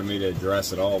anything for me to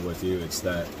address at all with you, it's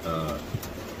that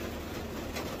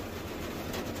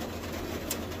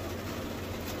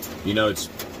it's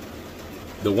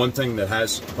the one thing that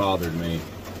has bothered me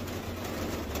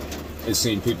is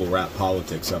seeing people wrap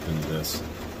politics up into this.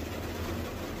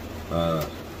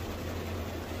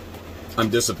 I'm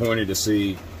disappointed to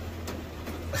see,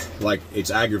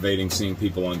 it's aggravating seeing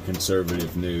people on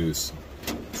conservative news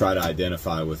try to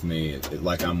identify with me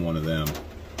like I'm one of them.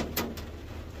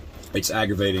 It's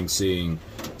aggravating seeing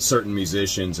certain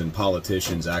musicians and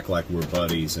politicians act like we're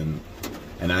buddies and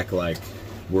act like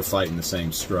we're fighting the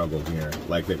same struggle here,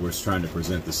 like that we're trying to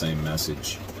present the same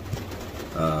message.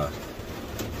 I've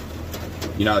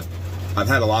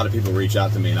had a lot of people reach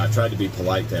out to me, and I've tried to be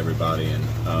polite to everybody, and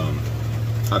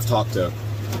I've talked to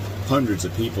hundreds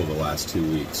of people the last 2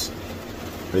 weeks.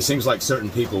 But it seems like certain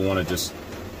people want to just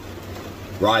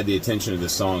ride the attention of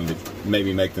this song to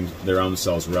maybe make them their own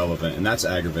selves relevant, and that's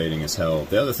aggravating as hell.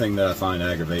 The other thing that I find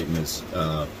aggravating is,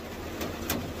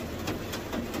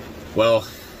 well,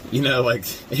 you know, like,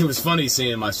 it was funny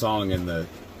seeing my song in the,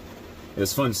 it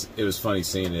was funny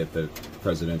seeing it at the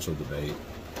presidential debate,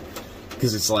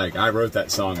 because it's like, I wrote that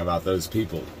song about those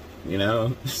people, you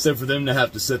know? So for them to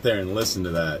have to sit there and listen to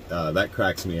that, that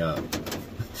cracks me up.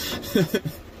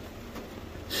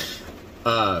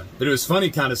 But it was funny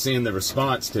kind of seeing the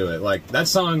response to it. Like, that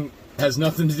song has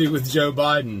nothing to do with Joe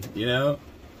Biden, you know?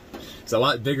 It's a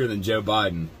lot bigger than Joe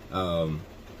Biden.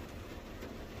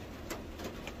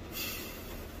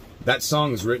 That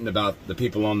song is written about the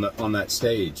people on that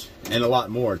stage, and a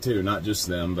lot more too, not just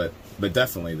them, but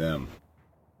definitely them.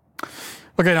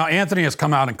 Okay, now Anthony has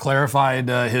come out and clarified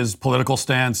his political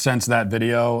stance since that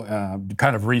video,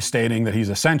 kind of restating that he's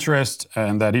a centrist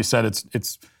and that he said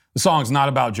it's the song's not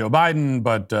about Joe Biden,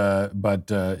 but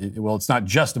it's not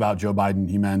just about Joe Biden.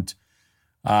 He meant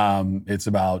it's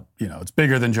about, you know, it's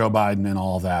bigger than Joe Biden and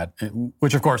all of that,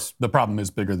 which of course the problem is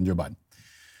bigger than Joe Biden.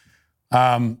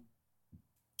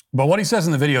 But what he says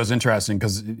in the video is interesting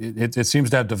because it seems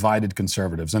to have divided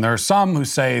conservatives. And there are some who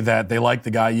say that they like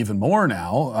the guy even more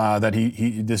now, that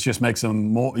this just makes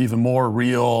him even more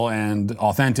real and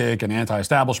authentic and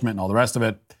anti-establishment and all the rest of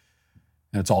it.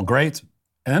 And it's all great.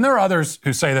 And then there are others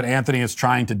who say that Anthony is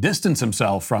trying to distance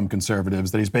himself from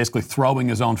conservatives, that he's basically throwing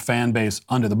his own fan base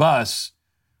under the bus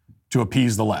to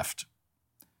appease the left.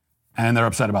 And they're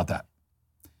upset about that.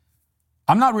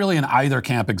 I'm not really in either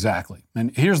camp exactly.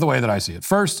 And here's the way that I see it.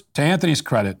 First, to Anthony's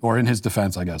credit, or in his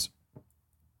defense, I guess,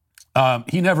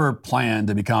 he never planned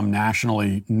to become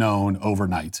nationally known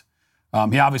overnight.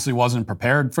 He obviously wasn't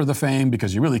prepared for the fame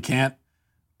because you really can't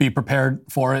be prepared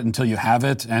for it until you have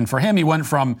it. And for him, he went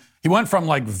from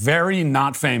like very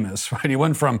not famous, right? He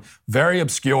went from very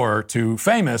obscure to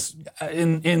famous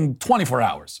in 24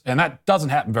 hours. And that doesn't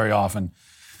happen very often.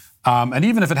 And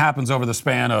even if it happens over the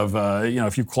span of,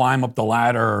 if you climb up the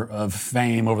ladder of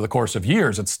fame over the course of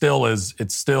years, it's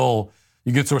still,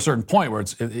 you get to a certain point where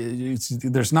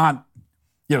there's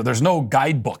no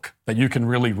guidebook that you can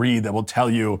really read that will tell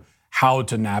you how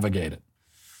to navigate it.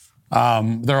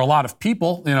 There are a lot of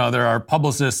people, there are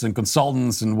publicists and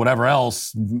consultants and whatever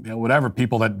else, whatever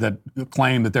people that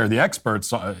claim that they're the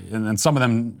experts, and some of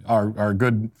them are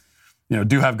good,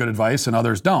 do have good advice and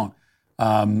others don't.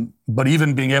 But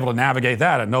even being able to navigate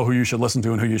that and know who you should listen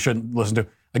to and who you shouldn't listen to,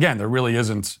 again, there really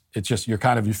isn't. It's just you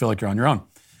feel like you're on your own.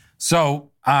 So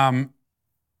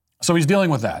he's dealing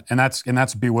with that, and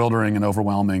that's bewildering and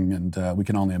overwhelming, and we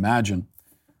can only imagine.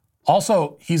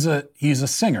 Also, he's a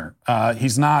singer.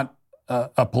 He's not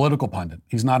a political pundit.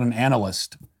 He's not an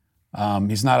analyst.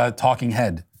 He's not a talking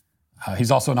head.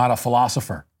 He's also not a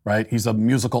philosopher, right? He's a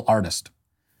musical artist,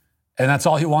 and that's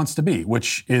all he wants to be,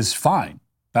 which is fine.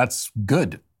 That's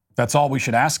good. That's all we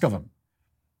should ask of him.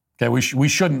 Okay, we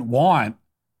shouldn't want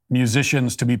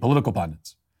musicians to be political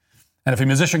pundits. And if a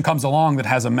musician comes along that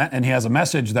has and he has a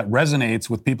message that resonates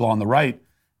with people on the right,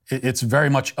 it's very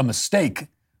much a mistake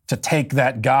to take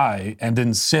that guy and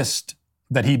insist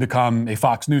that he become a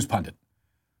Fox News pundit.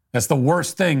 That's the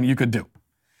worst thing you could do.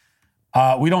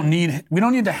 We don't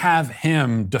need to have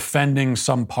him defending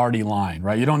some party line,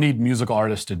 right? You don't need musical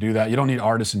artists to do that. You don't need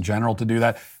artists in general to do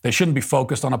that. They shouldn't be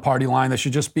focused on a party line. They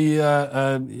should just be,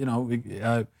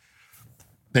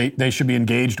 they should be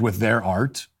engaged with their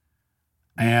art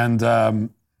and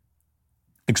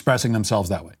expressing themselves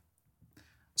that way.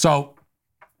 So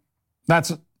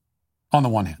that's on the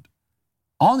one hand.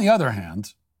 On the other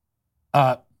hand,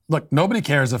 look, nobody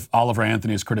cares if Oliver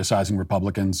Anthony is criticizing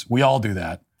Republicans. We all do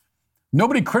that.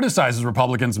 Nobody criticizes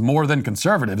Republicans more than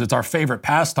conservatives. It's our favorite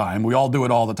pastime. We all do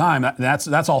it all the time.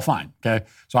 That's all fine, okay?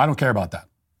 So I don't care about that.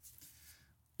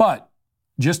 But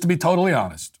just to be totally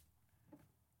honest,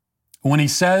 when he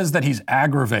says that he's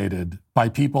aggravated by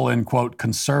people in, quote,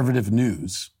 conservative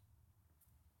news,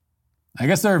 I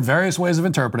guess there are various ways of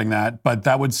interpreting that, but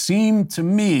that would seem to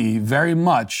me very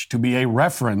much to be a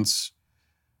reference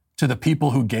to the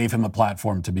people who gave him a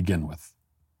platform to begin with.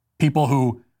 People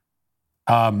who,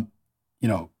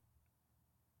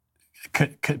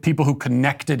 people who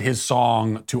connected his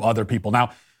song to other people.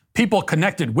 Now, people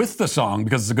connected with the song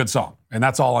because it's a good song, and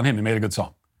that's all on him. He made a good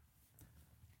song.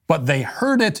 But they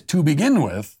heard it to begin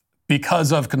with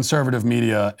because of conservative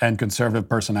media and conservative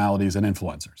personalities and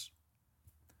influencers.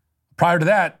 Prior to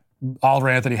that, Oliver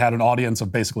Anthony had an audience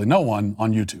of basically no one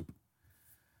on YouTube.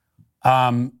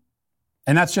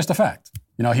 And that's just a fact.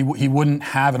 He wouldn't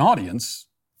have an audience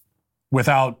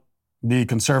without the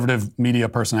conservative media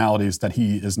personalities that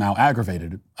he is now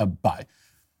aggravated by.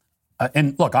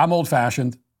 And look, I'm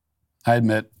old-fashioned, I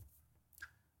admit.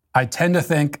 I tend to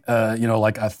think,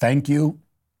 like a thank you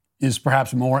is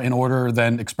perhaps more in order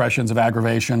than expressions of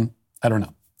aggravation. I don't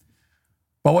know.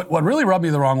 But what really rubbed me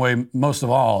the wrong way most of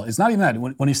all is not even that.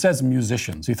 When he says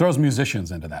musicians, he throws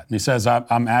musicians into that. And he says,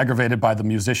 I'm aggravated by the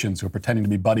musicians who are pretending to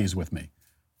be buddies with me.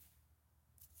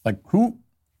 Like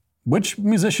which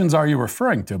musicians are you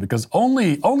referring to? Because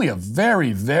only a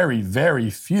very, very, very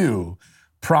few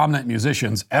prominent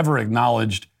musicians ever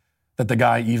acknowledged that the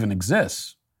guy even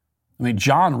exists. I mean,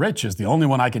 John Rich is the only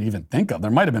one I can even think of.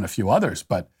 There might have been a few others,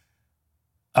 but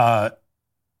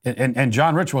and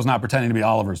John Rich was not pretending to be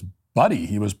Oliver's buddy.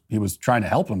 He was trying to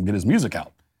help him get his music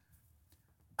out.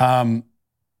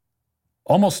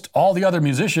 Almost all the other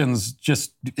musicians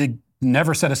just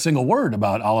never said a single word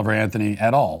about Oliver Anthony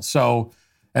at all. So,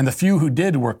 and the few who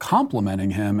did were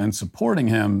complimenting him and supporting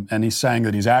him, and he's saying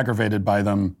that he's aggravated by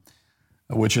them,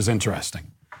 which is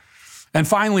interesting. And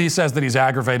finally, he says that he's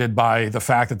aggravated by the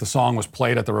fact that the song was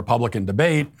played at the Republican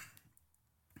debate.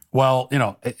 Well,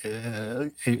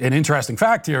 an interesting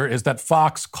fact here is that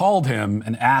Fox called him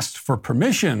and asked for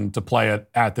permission to play it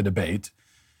at the debate.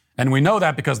 And we know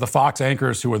that because the Fox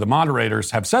anchors who were the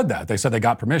moderators have said that. They said they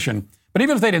got permission. But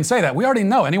even if they didn't say that, we already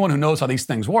know. Anyone who knows how these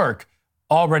things work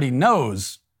already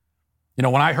knows.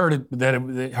 When I heard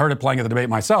it playing at the debate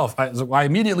myself, I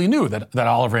immediately knew that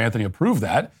Oliver Anthony approved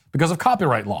that because of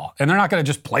copyright law. And they're not going to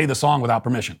just play the song without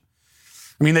permission.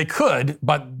 I mean, they could,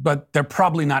 but they're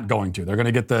probably not going to. They're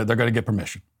going to get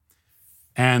permission.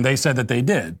 And they said that they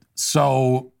did.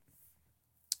 So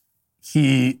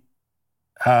he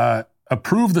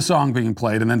approved the song being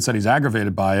played and then said he's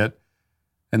aggravated by it,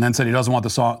 and then said he doesn't want the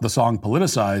song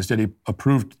politicized, yet he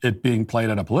approved it being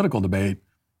played at a political debate.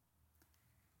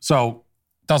 So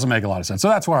it doesn't make a lot of sense. So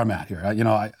that's where I'm at here.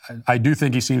 I do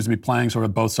think he seems to be playing sort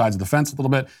of both sides of the fence a little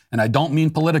bit, and I don't mean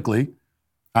politically.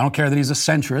 I don't care that he's a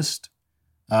centrist.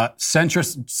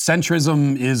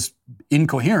 Centrism is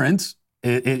incoherent.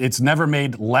 It's never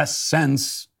made less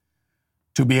sense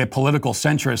to be a political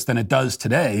centrist than it does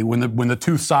today when the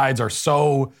two sides are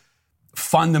so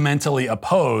fundamentally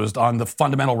opposed on the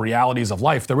fundamental realities of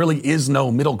life. There really is no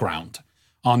middle ground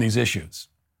on these issues.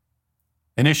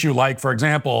 An issue like, for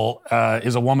example,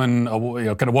 is can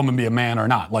a woman be a man or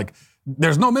not? Like,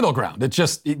 there's no middle ground. It's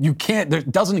just, you can't, it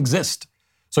doesn't exist.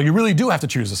 So you really do have to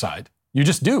choose a side. You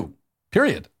just do,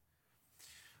 period.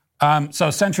 So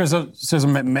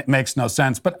centrism makes no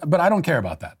sense, but I don't care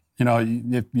about that.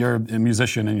 If you're a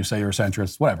musician and you say you're a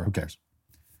centrist, whatever, who cares?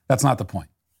 That's not the point.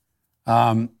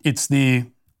 It's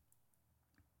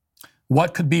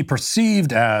what could be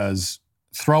perceived as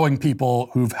throwing people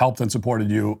who've helped and supported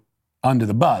you under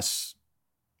the bus.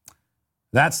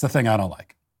 That's the thing I don't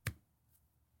like.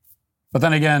 But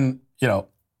then again, the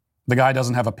guy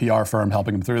doesn't have a PR firm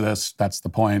helping him through this. That's the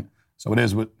point. So it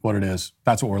is what it is.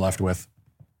 That's what we're left with.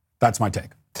 That's my take.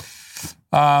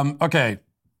 Okay.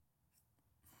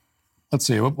 Let's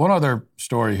see. One other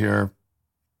story here.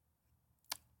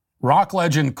 Rock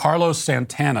legend Carlos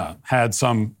Santana had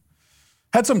some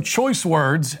choice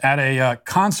words at a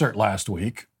concert last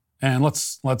week, and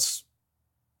let's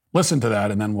listen to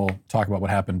that, and then we'll talk about what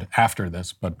happened after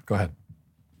this. But go ahead.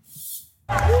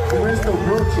 There is no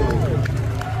virtual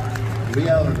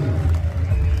reality.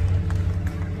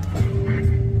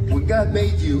 When God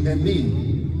made you and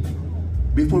me,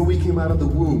 before we came out of the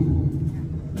womb,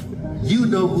 you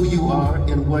know who you are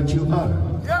and what you are.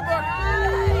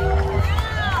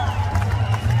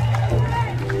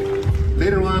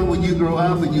 Later on, when you grow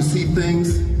up and you see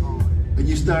things and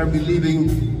you start believing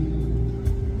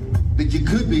that you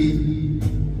could be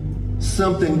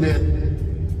something that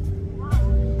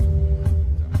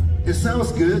it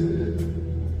sounds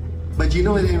good, but you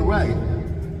know it ain't right.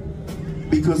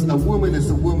 Because a woman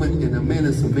is a woman and a man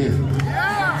is a man.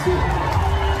 That's it.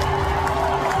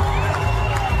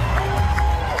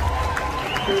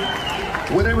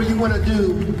 Whatever you want to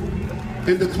do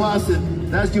in the closet,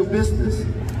 that's your business.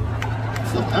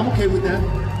 So I'm okay with that.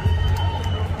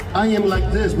 I am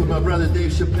like this with my brother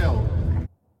Dave Chappelle.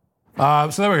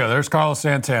 So there we go. There's Carlos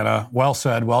Santana. Well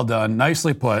said. Well done.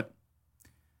 Nicely put.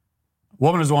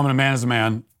 Woman is a woman, a man is a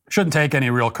man. Shouldn't take any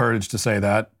real courage to say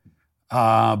that.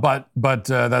 But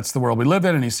that's the world we live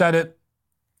in, and he said it.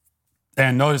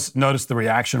 And notice the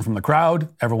reaction from the crowd.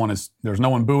 There's no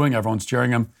one booing. Everyone's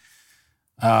cheering him,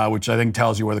 which I think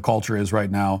tells you where the culture is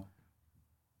right now.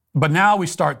 But now we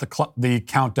start the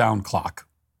countdown clock.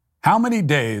 How many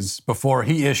days before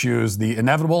he issues the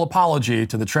inevitable apology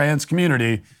to the trans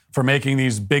community for making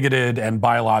these bigoted and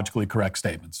biologically correct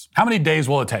statements? How many days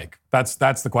will it take? That's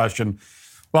the question.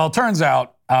 Well, it turns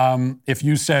out if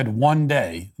you said 1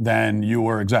 day, then you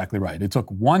were exactly right. It took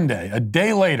 1 day. A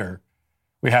day later,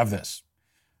 we have this.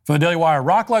 For the Daily Wire,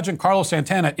 rock legend Carlos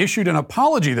Santana issued an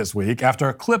apology this week after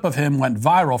a clip of him went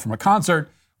viral from a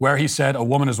concert where he said, "A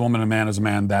woman is a woman, a man is a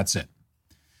man, that's it."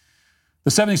 The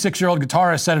 76-year-old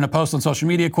guitarist said in a post on social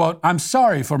media, quote, "I'm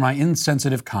sorry for my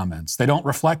insensitive comments. They don't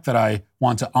reflect that I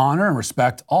want to honor and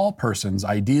respect all persons'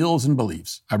 ideals and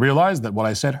beliefs. I realize that what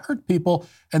I said hurt people,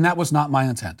 and that was not my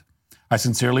intent. I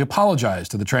sincerely apologize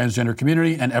to the transgender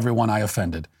community and everyone I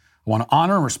offended. I want to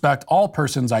honor and respect all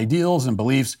persons' ideals and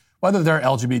beliefs, whether they're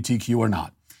LGBTQ or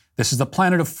not. This is the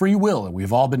planet of free will, and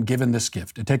we've all been given this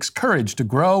gift. It takes courage to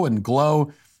grow and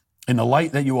glow in the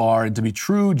light that you are and to be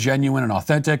true, genuine, and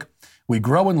authentic. We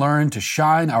grow and learn to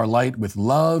shine our light with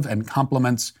love and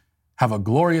compliments. Have a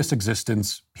glorious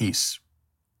existence. Peace."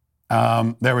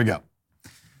 There we go.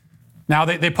 Now,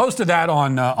 they posted that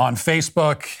on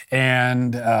Facebook,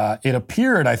 and it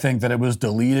appeared, I think, that it was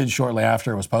deleted shortly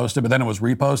after it was posted, but then it was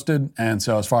reposted. And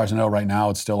so as far as I know right now,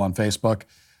 it's still on Facebook.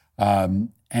 Maybe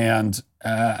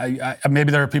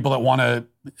there are people that want to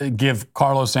give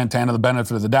Carlos Santana the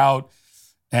benefit of the doubt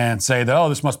and say that, oh,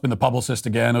 this must have been the publicist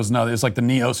again. It's like the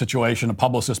Neo situation. A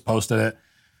publicist posted it.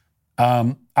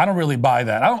 I don't really buy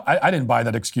that. I didn't buy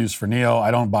that excuse for Neo.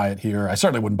 I don't buy it here. I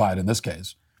certainly wouldn't buy it in this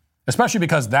case, especially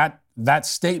because that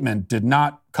statement did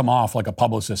not come off like a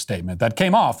publicist statement. That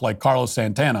came off like Carlos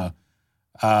Santana.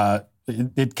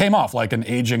 It came off like an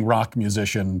aging rock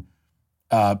musician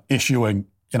issuing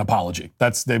an apology.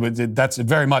 It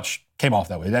very much came off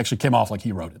that way. It actually came off like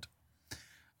he wrote it.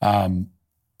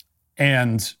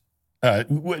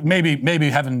 Maybe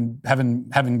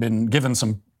having been given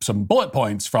some bullet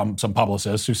points from some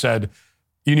publicists who said,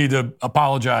 you need to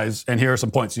apologize, and here are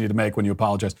some points you need to make when you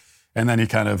apologize. And then he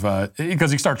kind of,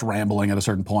 because he starts rambling at a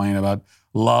certain point about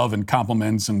love and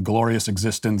compliments and glorious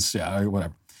existence,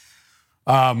 whatever.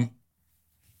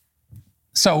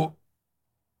 So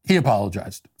he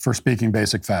apologized for speaking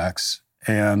basic facts.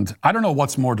 And I don't know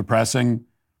what's more depressing,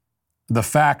 the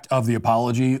fact of the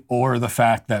apology or the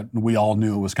fact that we all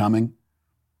knew it was coming,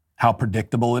 how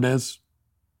predictable it is.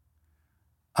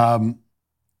 And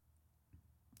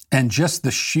just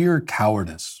the sheer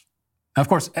cowardice. Now, of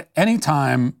course,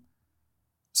 anytime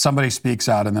somebody speaks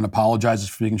out and then apologizes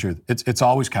for speaking truth, it's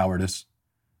always cowardice,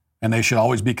 and they should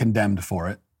always be condemned for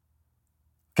it.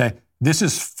 Okay? This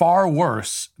is far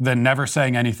worse than never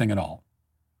saying anything at all.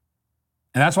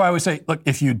 And that's why I always say, look,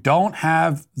 if you don't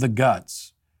have the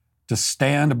guts to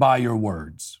stand by your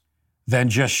words, then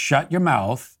just shut your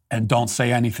mouth and don't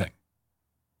say anything.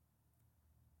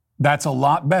 That's a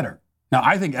lot better. Now,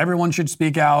 I think everyone should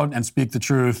speak out and speak the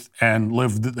truth and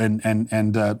live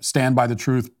and stand by the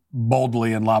truth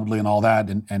boldly and loudly and all that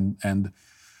and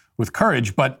with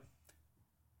courage. But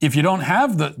if you don't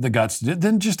have the guts to do it,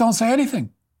 then just don't say anything.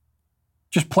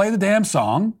 Just play the damn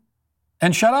song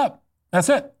and shut up. That's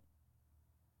it.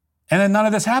 And then none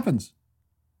of this happens.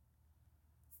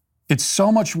 It's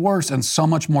so much worse and so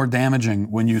much more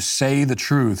damaging when you say the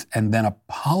truth and then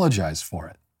apologize for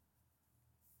it.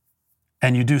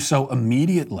 And you do so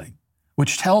immediately,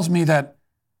 which tells me that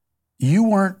you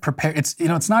weren't prepared.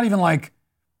 It's not even like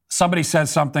somebody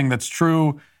says something that's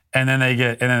true and then they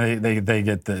get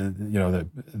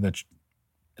the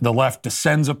left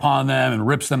descends upon them and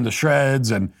rips them to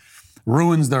shreds and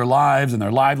ruins their lives and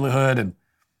their livelihood. And,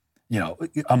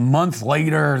 a month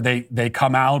later, they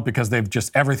come out because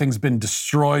everything's been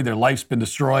destroyed. Their life's been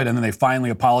destroyed. And then they finally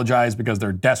apologize because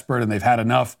they're desperate and they've had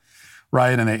enough,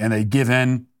 right? And they give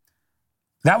in.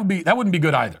 That wouldn't be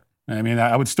good either. I mean,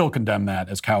 I would still condemn that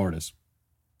as cowardice.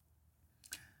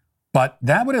 But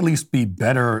that would at least be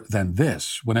better than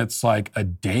this when it's like a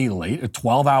day later,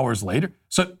 12 hours later.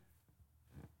 So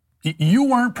you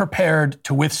weren't prepared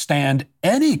to withstand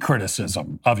any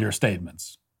criticism of your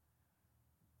statements.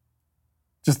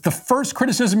 Just the first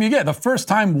criticism you get, the first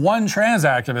time one trans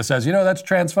activist says, that's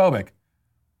transphobic.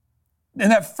 In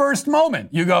that first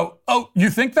moment, you go, oh,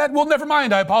 you think that? Well, never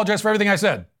mind. I apologize for everything I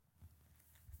said.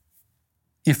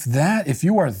 If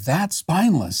you are that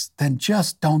spineless, then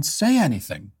just don't say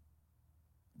anything.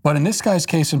 But in this guy's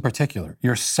case in particular,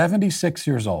 you're 76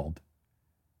 years old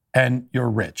and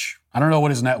you're rich. I don't know what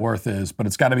his net worth is, but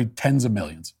it's got to be tens of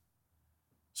millions.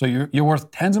 So you're worth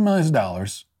tens of millions of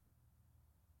dollars.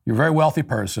 You're a very wealthy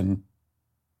person.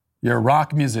 You're a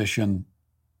rock musician.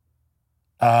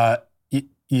 You're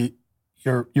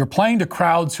playing to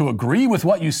crowds who agree with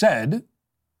what you said,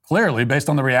 clearly based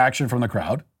on the reaction from the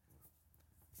crowd.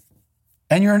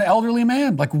 And you're an elderly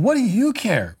man. Like, what do you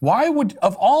care? Why would,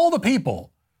 of all the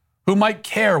people who might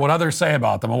care what others say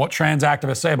about them or what trans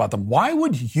activists say about them, why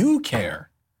would you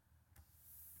care?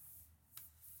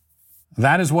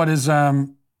 That is what is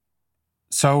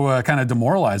so kind of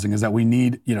demoralizing, is that we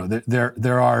need,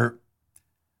 there are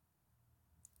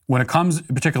when it comes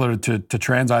in particular to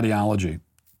trans ideology,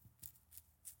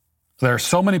 there are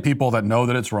so many people that know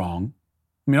that it's wrong.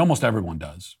 I mean, almost everyone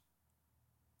does.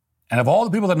 And of all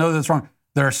the people that know that it's wrong,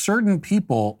 there are certain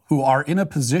people who are in a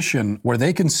position where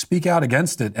they can speak out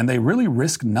against it and they really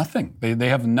risk nothing. They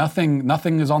have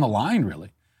nothing is on the line,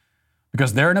 really.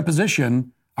 Because they're in a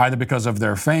position, either because of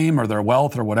their fame or their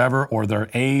wealth or whatever, or their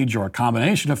age or a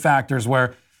combination of factors,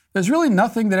 where there's really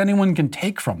nothing that anyone can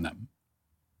take from them.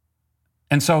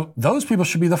 And so those people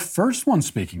should be the first ones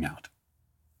speaking out.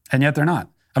 And yet they're not.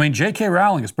 I mean, J.K.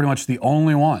 Rowling is pretty much the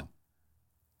only one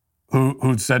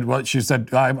who said, well, she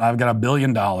said, I've got $1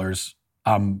 billion.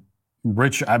 I'm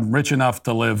rich enough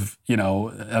to live,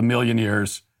 1 million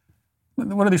years.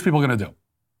 What are these people going to do?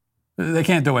 They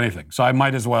can't do anything. So I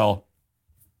might as well.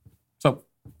 So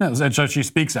she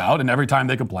speaks out, and every time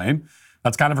they complain,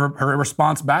 that's kind of her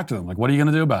response back to them. Like, what are you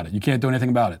going to do about it? You can't do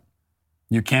anything about it.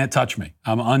 You can't touch me.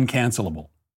 I'm uncancelable.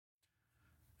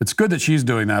 It's good that she's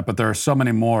doing that, but there are so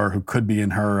many more who could be in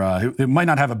her, who might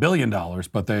not have $1 billion,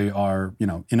 but they are,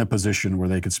 in a position where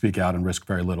they could speak out and risk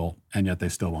very little, and yet they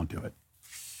still won't do it.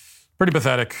 Pretty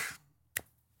pathetic,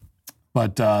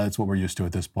 but it's what we're used to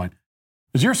at this point.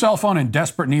 Is your cell phone in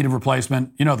desperate need of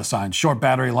replacement? You know the signs. Short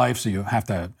battery life, so you have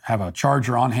to have a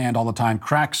charger on hand all the time.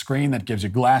 Cracked screen that gives you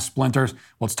glass splinters.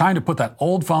 Well, it's time to put that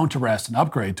old phone to rest and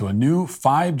upgrade to a new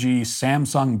 5G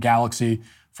Samsung Galaxy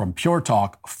from Pure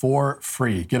Talk for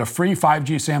free. Get a free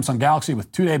 5G Samsung Galaxy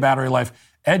with 2-day battery life,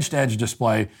 edge-to-edge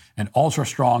display, and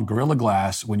ultra-strong Gorilla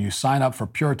Glass when you sign up for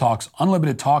Pure Talk's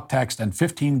unlimited talk, text, and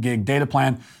 15-gig data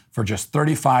plan for just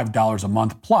 $35 a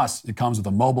month. Plus, it comes with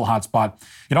a mobile hotspot.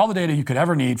 Get all the data you could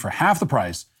ever need for half the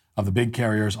price of the big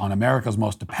carriers on America's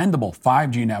most dependable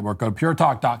 5G network. Go to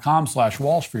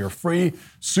puretalk.com/Walsh for your free,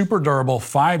 super durable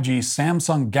 5G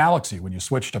Samsung Galaxy when you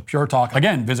switch to Pure Talk.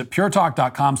 Again, visit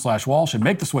puretalk.com/Walsh and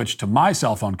make the switch to my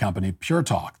cell phone company, Pure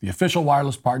Talk, the official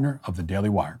wireless partner of the Daily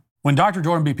Wire. When Dr.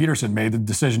 Jordan B. Peterson made the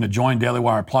decision to join Daily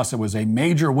Wire Plus, it was a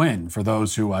major win for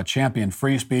those who champion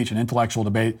free speech and intellectual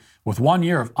debate. With 1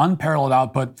 year of unparalleled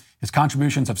output, his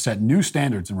contributions have set new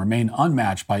standards and remain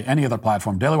unmatched by any other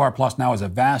platform. Daily Wire Plus now has a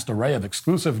vast array of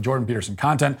exclusive Jordan Peterson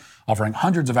content, offering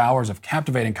hundreds of hours of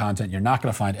captivating content you're not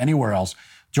going to find anywhere else.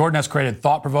 Jordan has created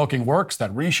thought-provoking works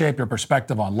that reshape your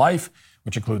perspective on life,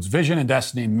 which includes vision and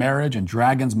destiny, marriage, and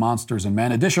dragons, monsters, and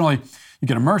men. Additionally, you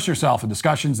can immerse yourself in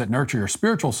discussions that nurture your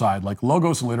spiritual side, like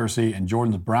Logos and Literacy and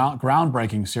Jordan's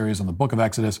groundbreaking series on the Book of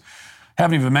Exodus.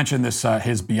 Haven't even mentioned this,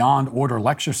 his Beyond Order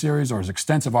lecture series or his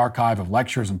extensive archive of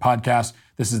lectures and podcasts.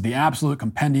 This is the absolute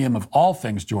compendium of all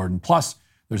things Jordan. Plus,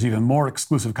 there's even more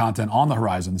exclusive content on the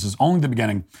horizon. This is only the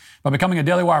beginning. By becoming a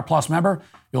Daily Wire Plus member,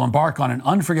 you'll embark on an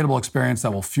unforgettable experience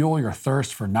that will fuel your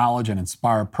thirst for knowledge and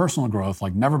inspire personal growth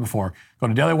like never before. Go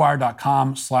to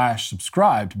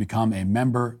dailywire.com/subscribe to become a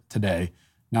member today.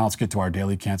 Now let's get to our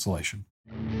daily cancellation.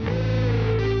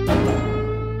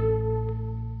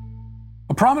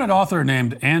 A prominent author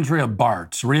named Andrea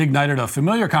Bartz reignited a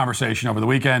familiar conversation over the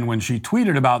weekend when she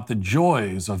tweeted about the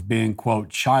joys of being, quote,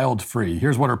 child-free.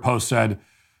 Here's what her post said.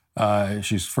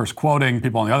 She's first quoting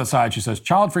people on the other side. She says,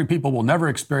 child-free people will never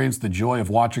experience the joy of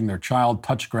watching their child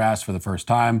touch grass for the first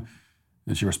time.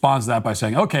 And she responds to that by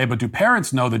saying, okay, but do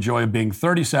parents know the joy of being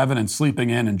 37 and sleeping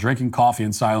in and drinking coffee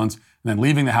in silence and then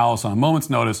leaving the house on a moment's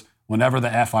notice whenever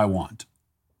the F I want?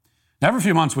 Now, every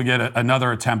few months we get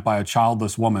another attempt by a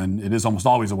childless woman, it is almost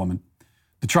always a woman,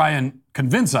 to try and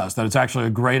convince us that it's actually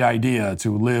a great idea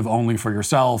to live only for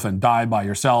yourself and die by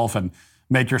yourself and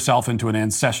make yourself into an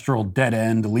ancestral dead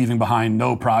end, leaving behind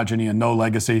no progeny and no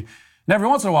legacy. And every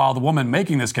once in a while, the woman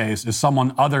making this case is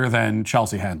someone other than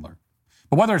Chelsea Handler.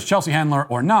 But whether it's Chelsea Handler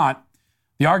or not,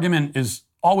 the argument is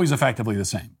always effectively the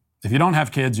same. If you don't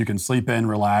have kids, you can sleep in,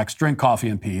 relax, drink coffee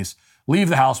in peace, leave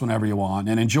the house whenever you want,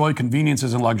 and enjoy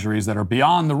conveniences and luxuries that are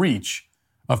beyond the reach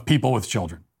of people with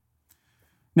children.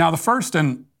 Now, the first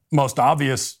and most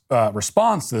obvious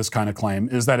response to this kind of claim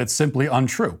is that it's simply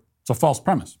untrue. It's a false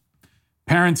premise.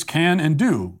 Parents can and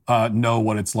do know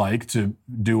what it's like to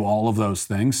do all of those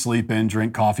things, sleep in,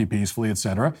 drink coffee peacefully,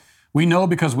 etc. We know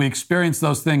because we experienced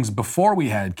those things before we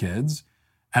had kids,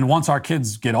 and once our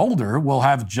kids get older, we'll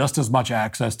have just as much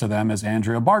access to them as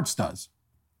Andrea Bartz does.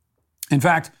 In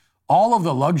fact, all of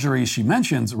the luxuries she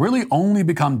mentions really only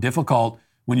become difficult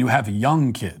when you have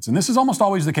young kids. And this is almost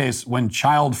always the case when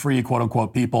child-free,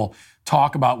 quote-unquote, people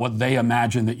talk about what they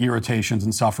imagine the irritations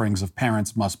and sufferings of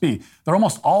parents must be. They're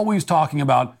almost always talking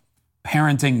about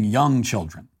parenting young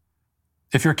children.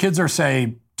 If your kids are,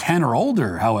 say, 10 or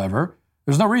older, however,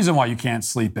 there's no reason why you can't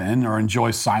sleep in or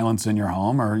enjoy silence in your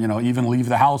home or, even leave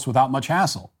the house without much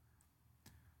hassle.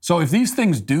 So if these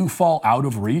things do fall out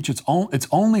of reach, it's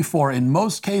only for, in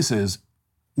most cases,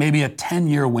 maybe a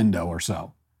 10-year window or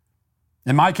so.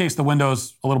 In my case, the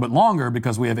window's a little bit longer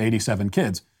because we have 87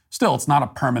 kids. Still, it's not a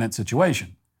permanent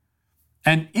situation.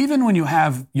 And even when you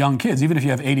have young kids, even if you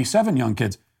have 87 young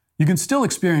kids, you can still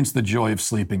experience the joy of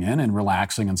sleeping in and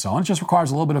relaxing and so on. It just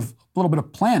requires a little bit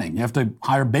of planning. You have to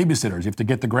hire babysitters. You have to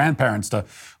get the grandparents to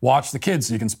watch the kids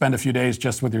so you can spend a few days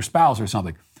just with your spouse or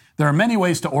something. There are many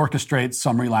ways to orchestrate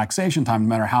some relaxation time, no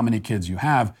matter how many kids you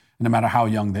have and no matter how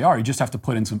young they are. You just have to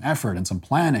put in some effort and some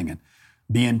planning and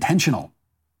be intentional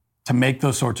to make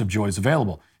those sorts of joys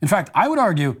available. In fact, I would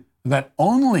argue that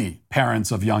only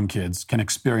parents of young kids can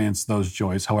experience those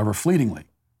joys, however fleetingly.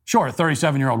 Sure, a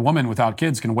 37-year-old woman without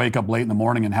kids can wake up late in the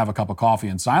morning and have a cup of coffee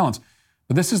in silence,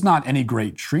 but this is not any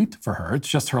great treat for her. It's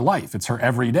just her life. It's her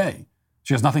everyday.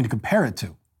 She has nothing to compare it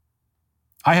to.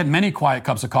 I had many quiet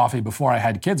cups of coffee before I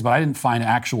had kids, but I didn't find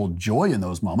actual joy in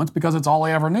those moments because it's all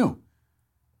I ever knew.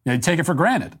 You take it for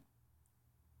granted.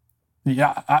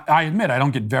 Yeah, I admit I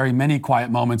don't get very many quiet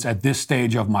moments at this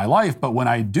stage of my life, but when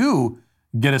I do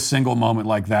get a single moment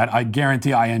like that, I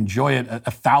guarantee I enjoy it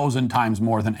 1,000 times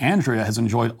more than Andrea has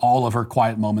enjoyed all of her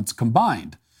quiet moments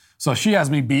combined. So she has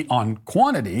me beat on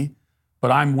quantity,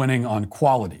 but I'm winning on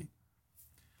quality.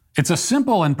 It's a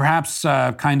simple and perhaps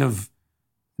kind of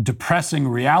depressing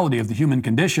reality of the human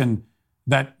condition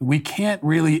that we can't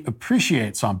really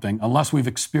appreciate something unless we've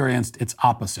experienced its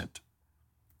opposite.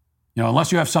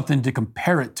 Unless you have something to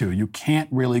compare it to, you can't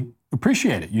really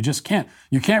appreciate it. You just can't.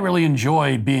 You can't really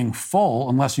enjoy being full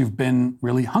unless you've been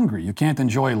really hungry. You can't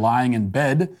enjoy lying in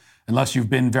bed unless you've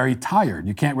been very tired.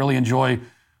 You can't really enjoy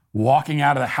walking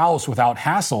out of the house without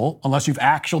hassle unless you've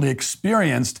actually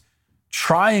experienced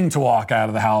trying to walk out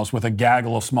of the house with a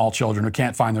gaggle of small children who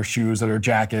can't find their shoes or their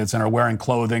jackets and are wearing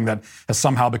clothing that has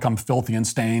somehow become filthy and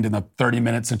stained in the 30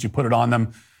 minutes since you put it on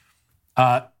them.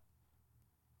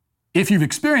 If you've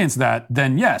experienced that,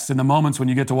 then yes, in the moments when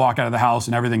you get to walk out of the house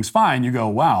and everything's fine, you go,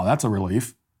 wow, that's a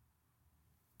relief.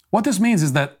 What this means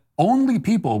is that only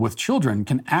people with children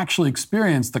can actually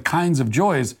experience the kinds of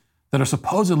joys that are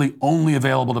supposedly only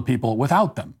available to people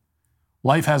without them.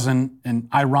 Life has an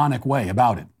ironic way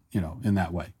about it, in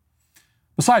that way.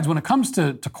 Besides, when it comes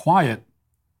to quiet,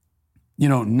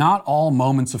 not all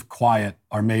moments of quiet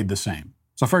are made the same.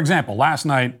 So for example, last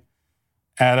night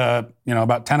at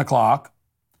about 10 o'clock,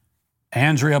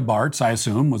 Andrea Bartz, I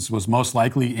assume, was most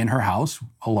likely in her house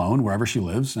alone, wherever she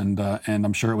lives, and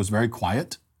I'm sure it was very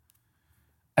quiet.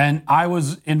 And I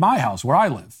was in my house where I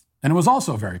live, and it was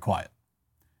also very quiet.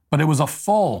 But it was a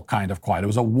full kind of quiet. It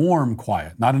was a warm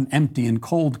quiet, not an empty and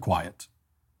cold quiet.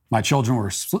 My children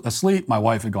were asleep. My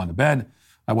wife had gone to bed.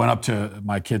 I went up to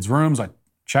my kids' rooms. I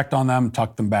checked on them,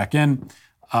 tucked them back in,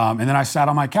 and then I sat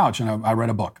on my couch and I read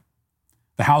a book.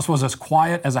 The house was as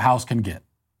quiet as a house can get,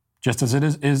 just as it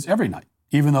is every night,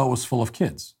 even though it was full of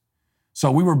kids.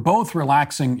 So we were both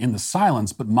relaxing in the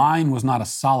silence, but mine was not a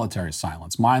solitary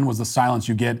silence. Mine was the silence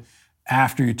you get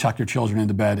after you tuck your children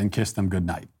into bed and kiss them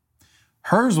goodnight.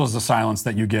 Hers was the silence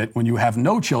that you get when you have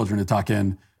no children to tuck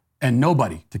in and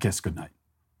nobody to kiss goodnight.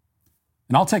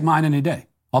 And I'll take mine any day.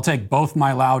 I'll take both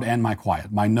my loud and my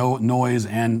quiet, my noise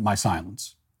and my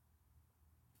silence.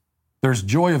 There's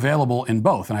joy available in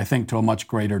both, and I think to a much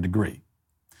greater degree.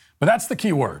 But that's the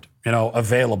key word,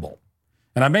 available.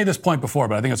 And I made this point before,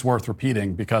 but I think it's worth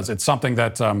repeating because it's something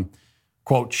that,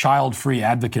 quote, child-free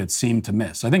advocates seem to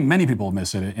miss. I think many people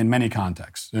miss it in many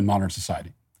contexts in modern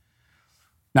society.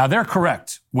 Now, they're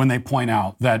correct when they point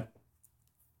out that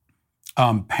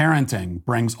parenting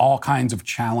brings all kinds of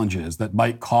challenges that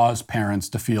might cause parents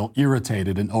to feel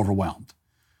irritated and overwhelmed.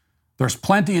 There's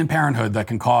plenty in parenthood that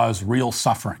can cause real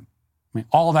suffering.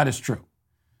 All of that is true.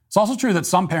 It's also true that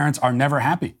some parents are never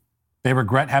happy. They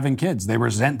regret having kids. They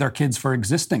resent their kids for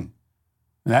existing.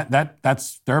 There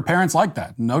are parents like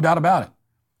that, no doubt about it.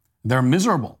 They're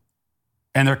miserable.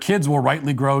 And their kids will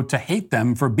rightly grow to hate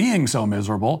them for being so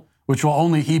miserable, which will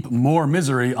only heap more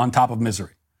misery on top of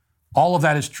misery. All of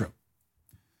that is true.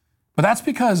 But that's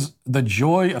because the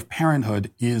joy of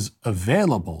parenthood is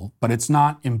available, but it's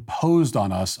not imposed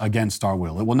on us against our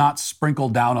will. It will not sprinkle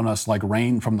down on us like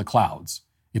rain from the clouds.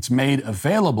 It's made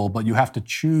available, but you have to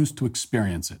choose to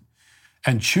experience it.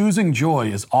 And choosing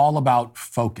joy is all about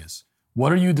focus.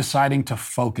 What are you deciding to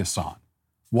focus on?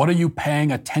 What are you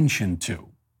paying attention to?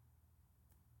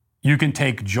 You can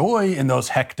take joy in those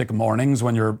hectic mornings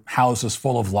when your house is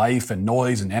full of life and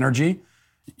noise and energy.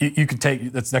 You could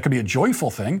take that could be a joyful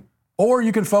thing, or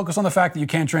you can focus on the fact that you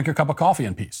can't drink your cup of coffee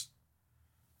in peace.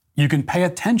 You can pay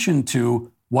attention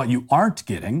to what you aren't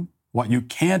getting, what you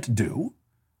can't do,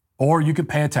 or you could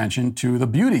pay attention to the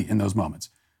beauty in those moments.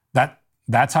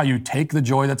 That's how you take the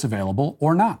joy that's available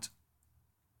or not.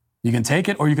 You can take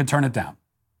it or you can turn it down.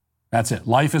 That's it.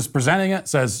 Life is presenting it,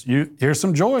 says, here's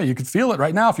some joy. You can feel it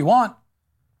right now if you want.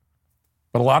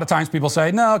 But a lot of times people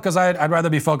say, no, because I'd rather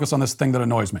be focused on this thing that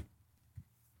annoys me.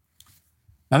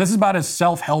 Now, this is about as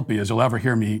self-helpy as you'll ever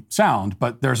hear me sound,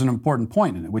 but there's an important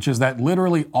point in it, which is that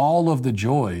literally all of the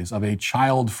joys of a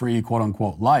child-free,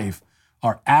 quote-unquote, life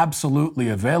are absolutely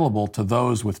available to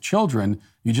those with children.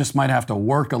 You just might have to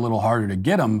work a little harder to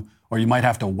get them, or you might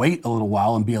have to wait a little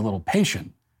while and be a little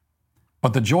patient.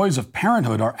 But the joys of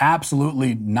parenthood are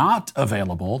absolutely not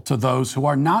available to those who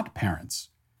are not parents.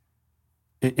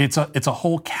 It's a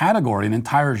whole category, an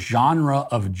entire genre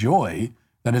of joy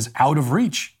that is out of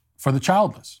reach for the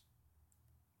childless.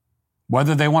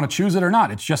 Whether they want to choose it or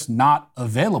not, it's just not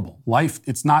available. Life,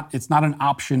 it's not an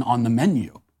option on the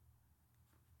menu.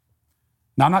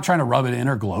 Now, I'm not trying to rub it in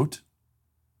or gloat.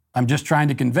 I'm just trying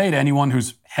to convey to anyone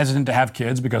who's hesitant to have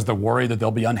kids because they're worried that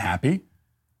they'll be unhappy,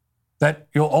 that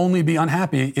you'll only be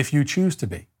unhappy if you choose to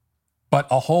be. But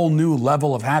a whole new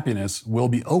level of happiness will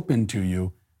be open to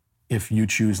you if you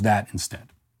choose that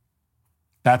instead.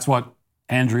 That's what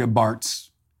Andrea Bartz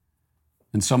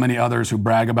and so many others who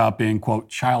brag about being, quote,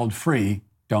 child-free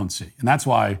don't see. And that's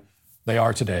why they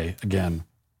are today, again,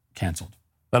 canceled.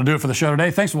 That'll do it for the show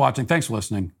today. Thanks for watching. Thanks for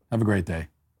listening. Have a great day.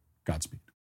 Godspeed.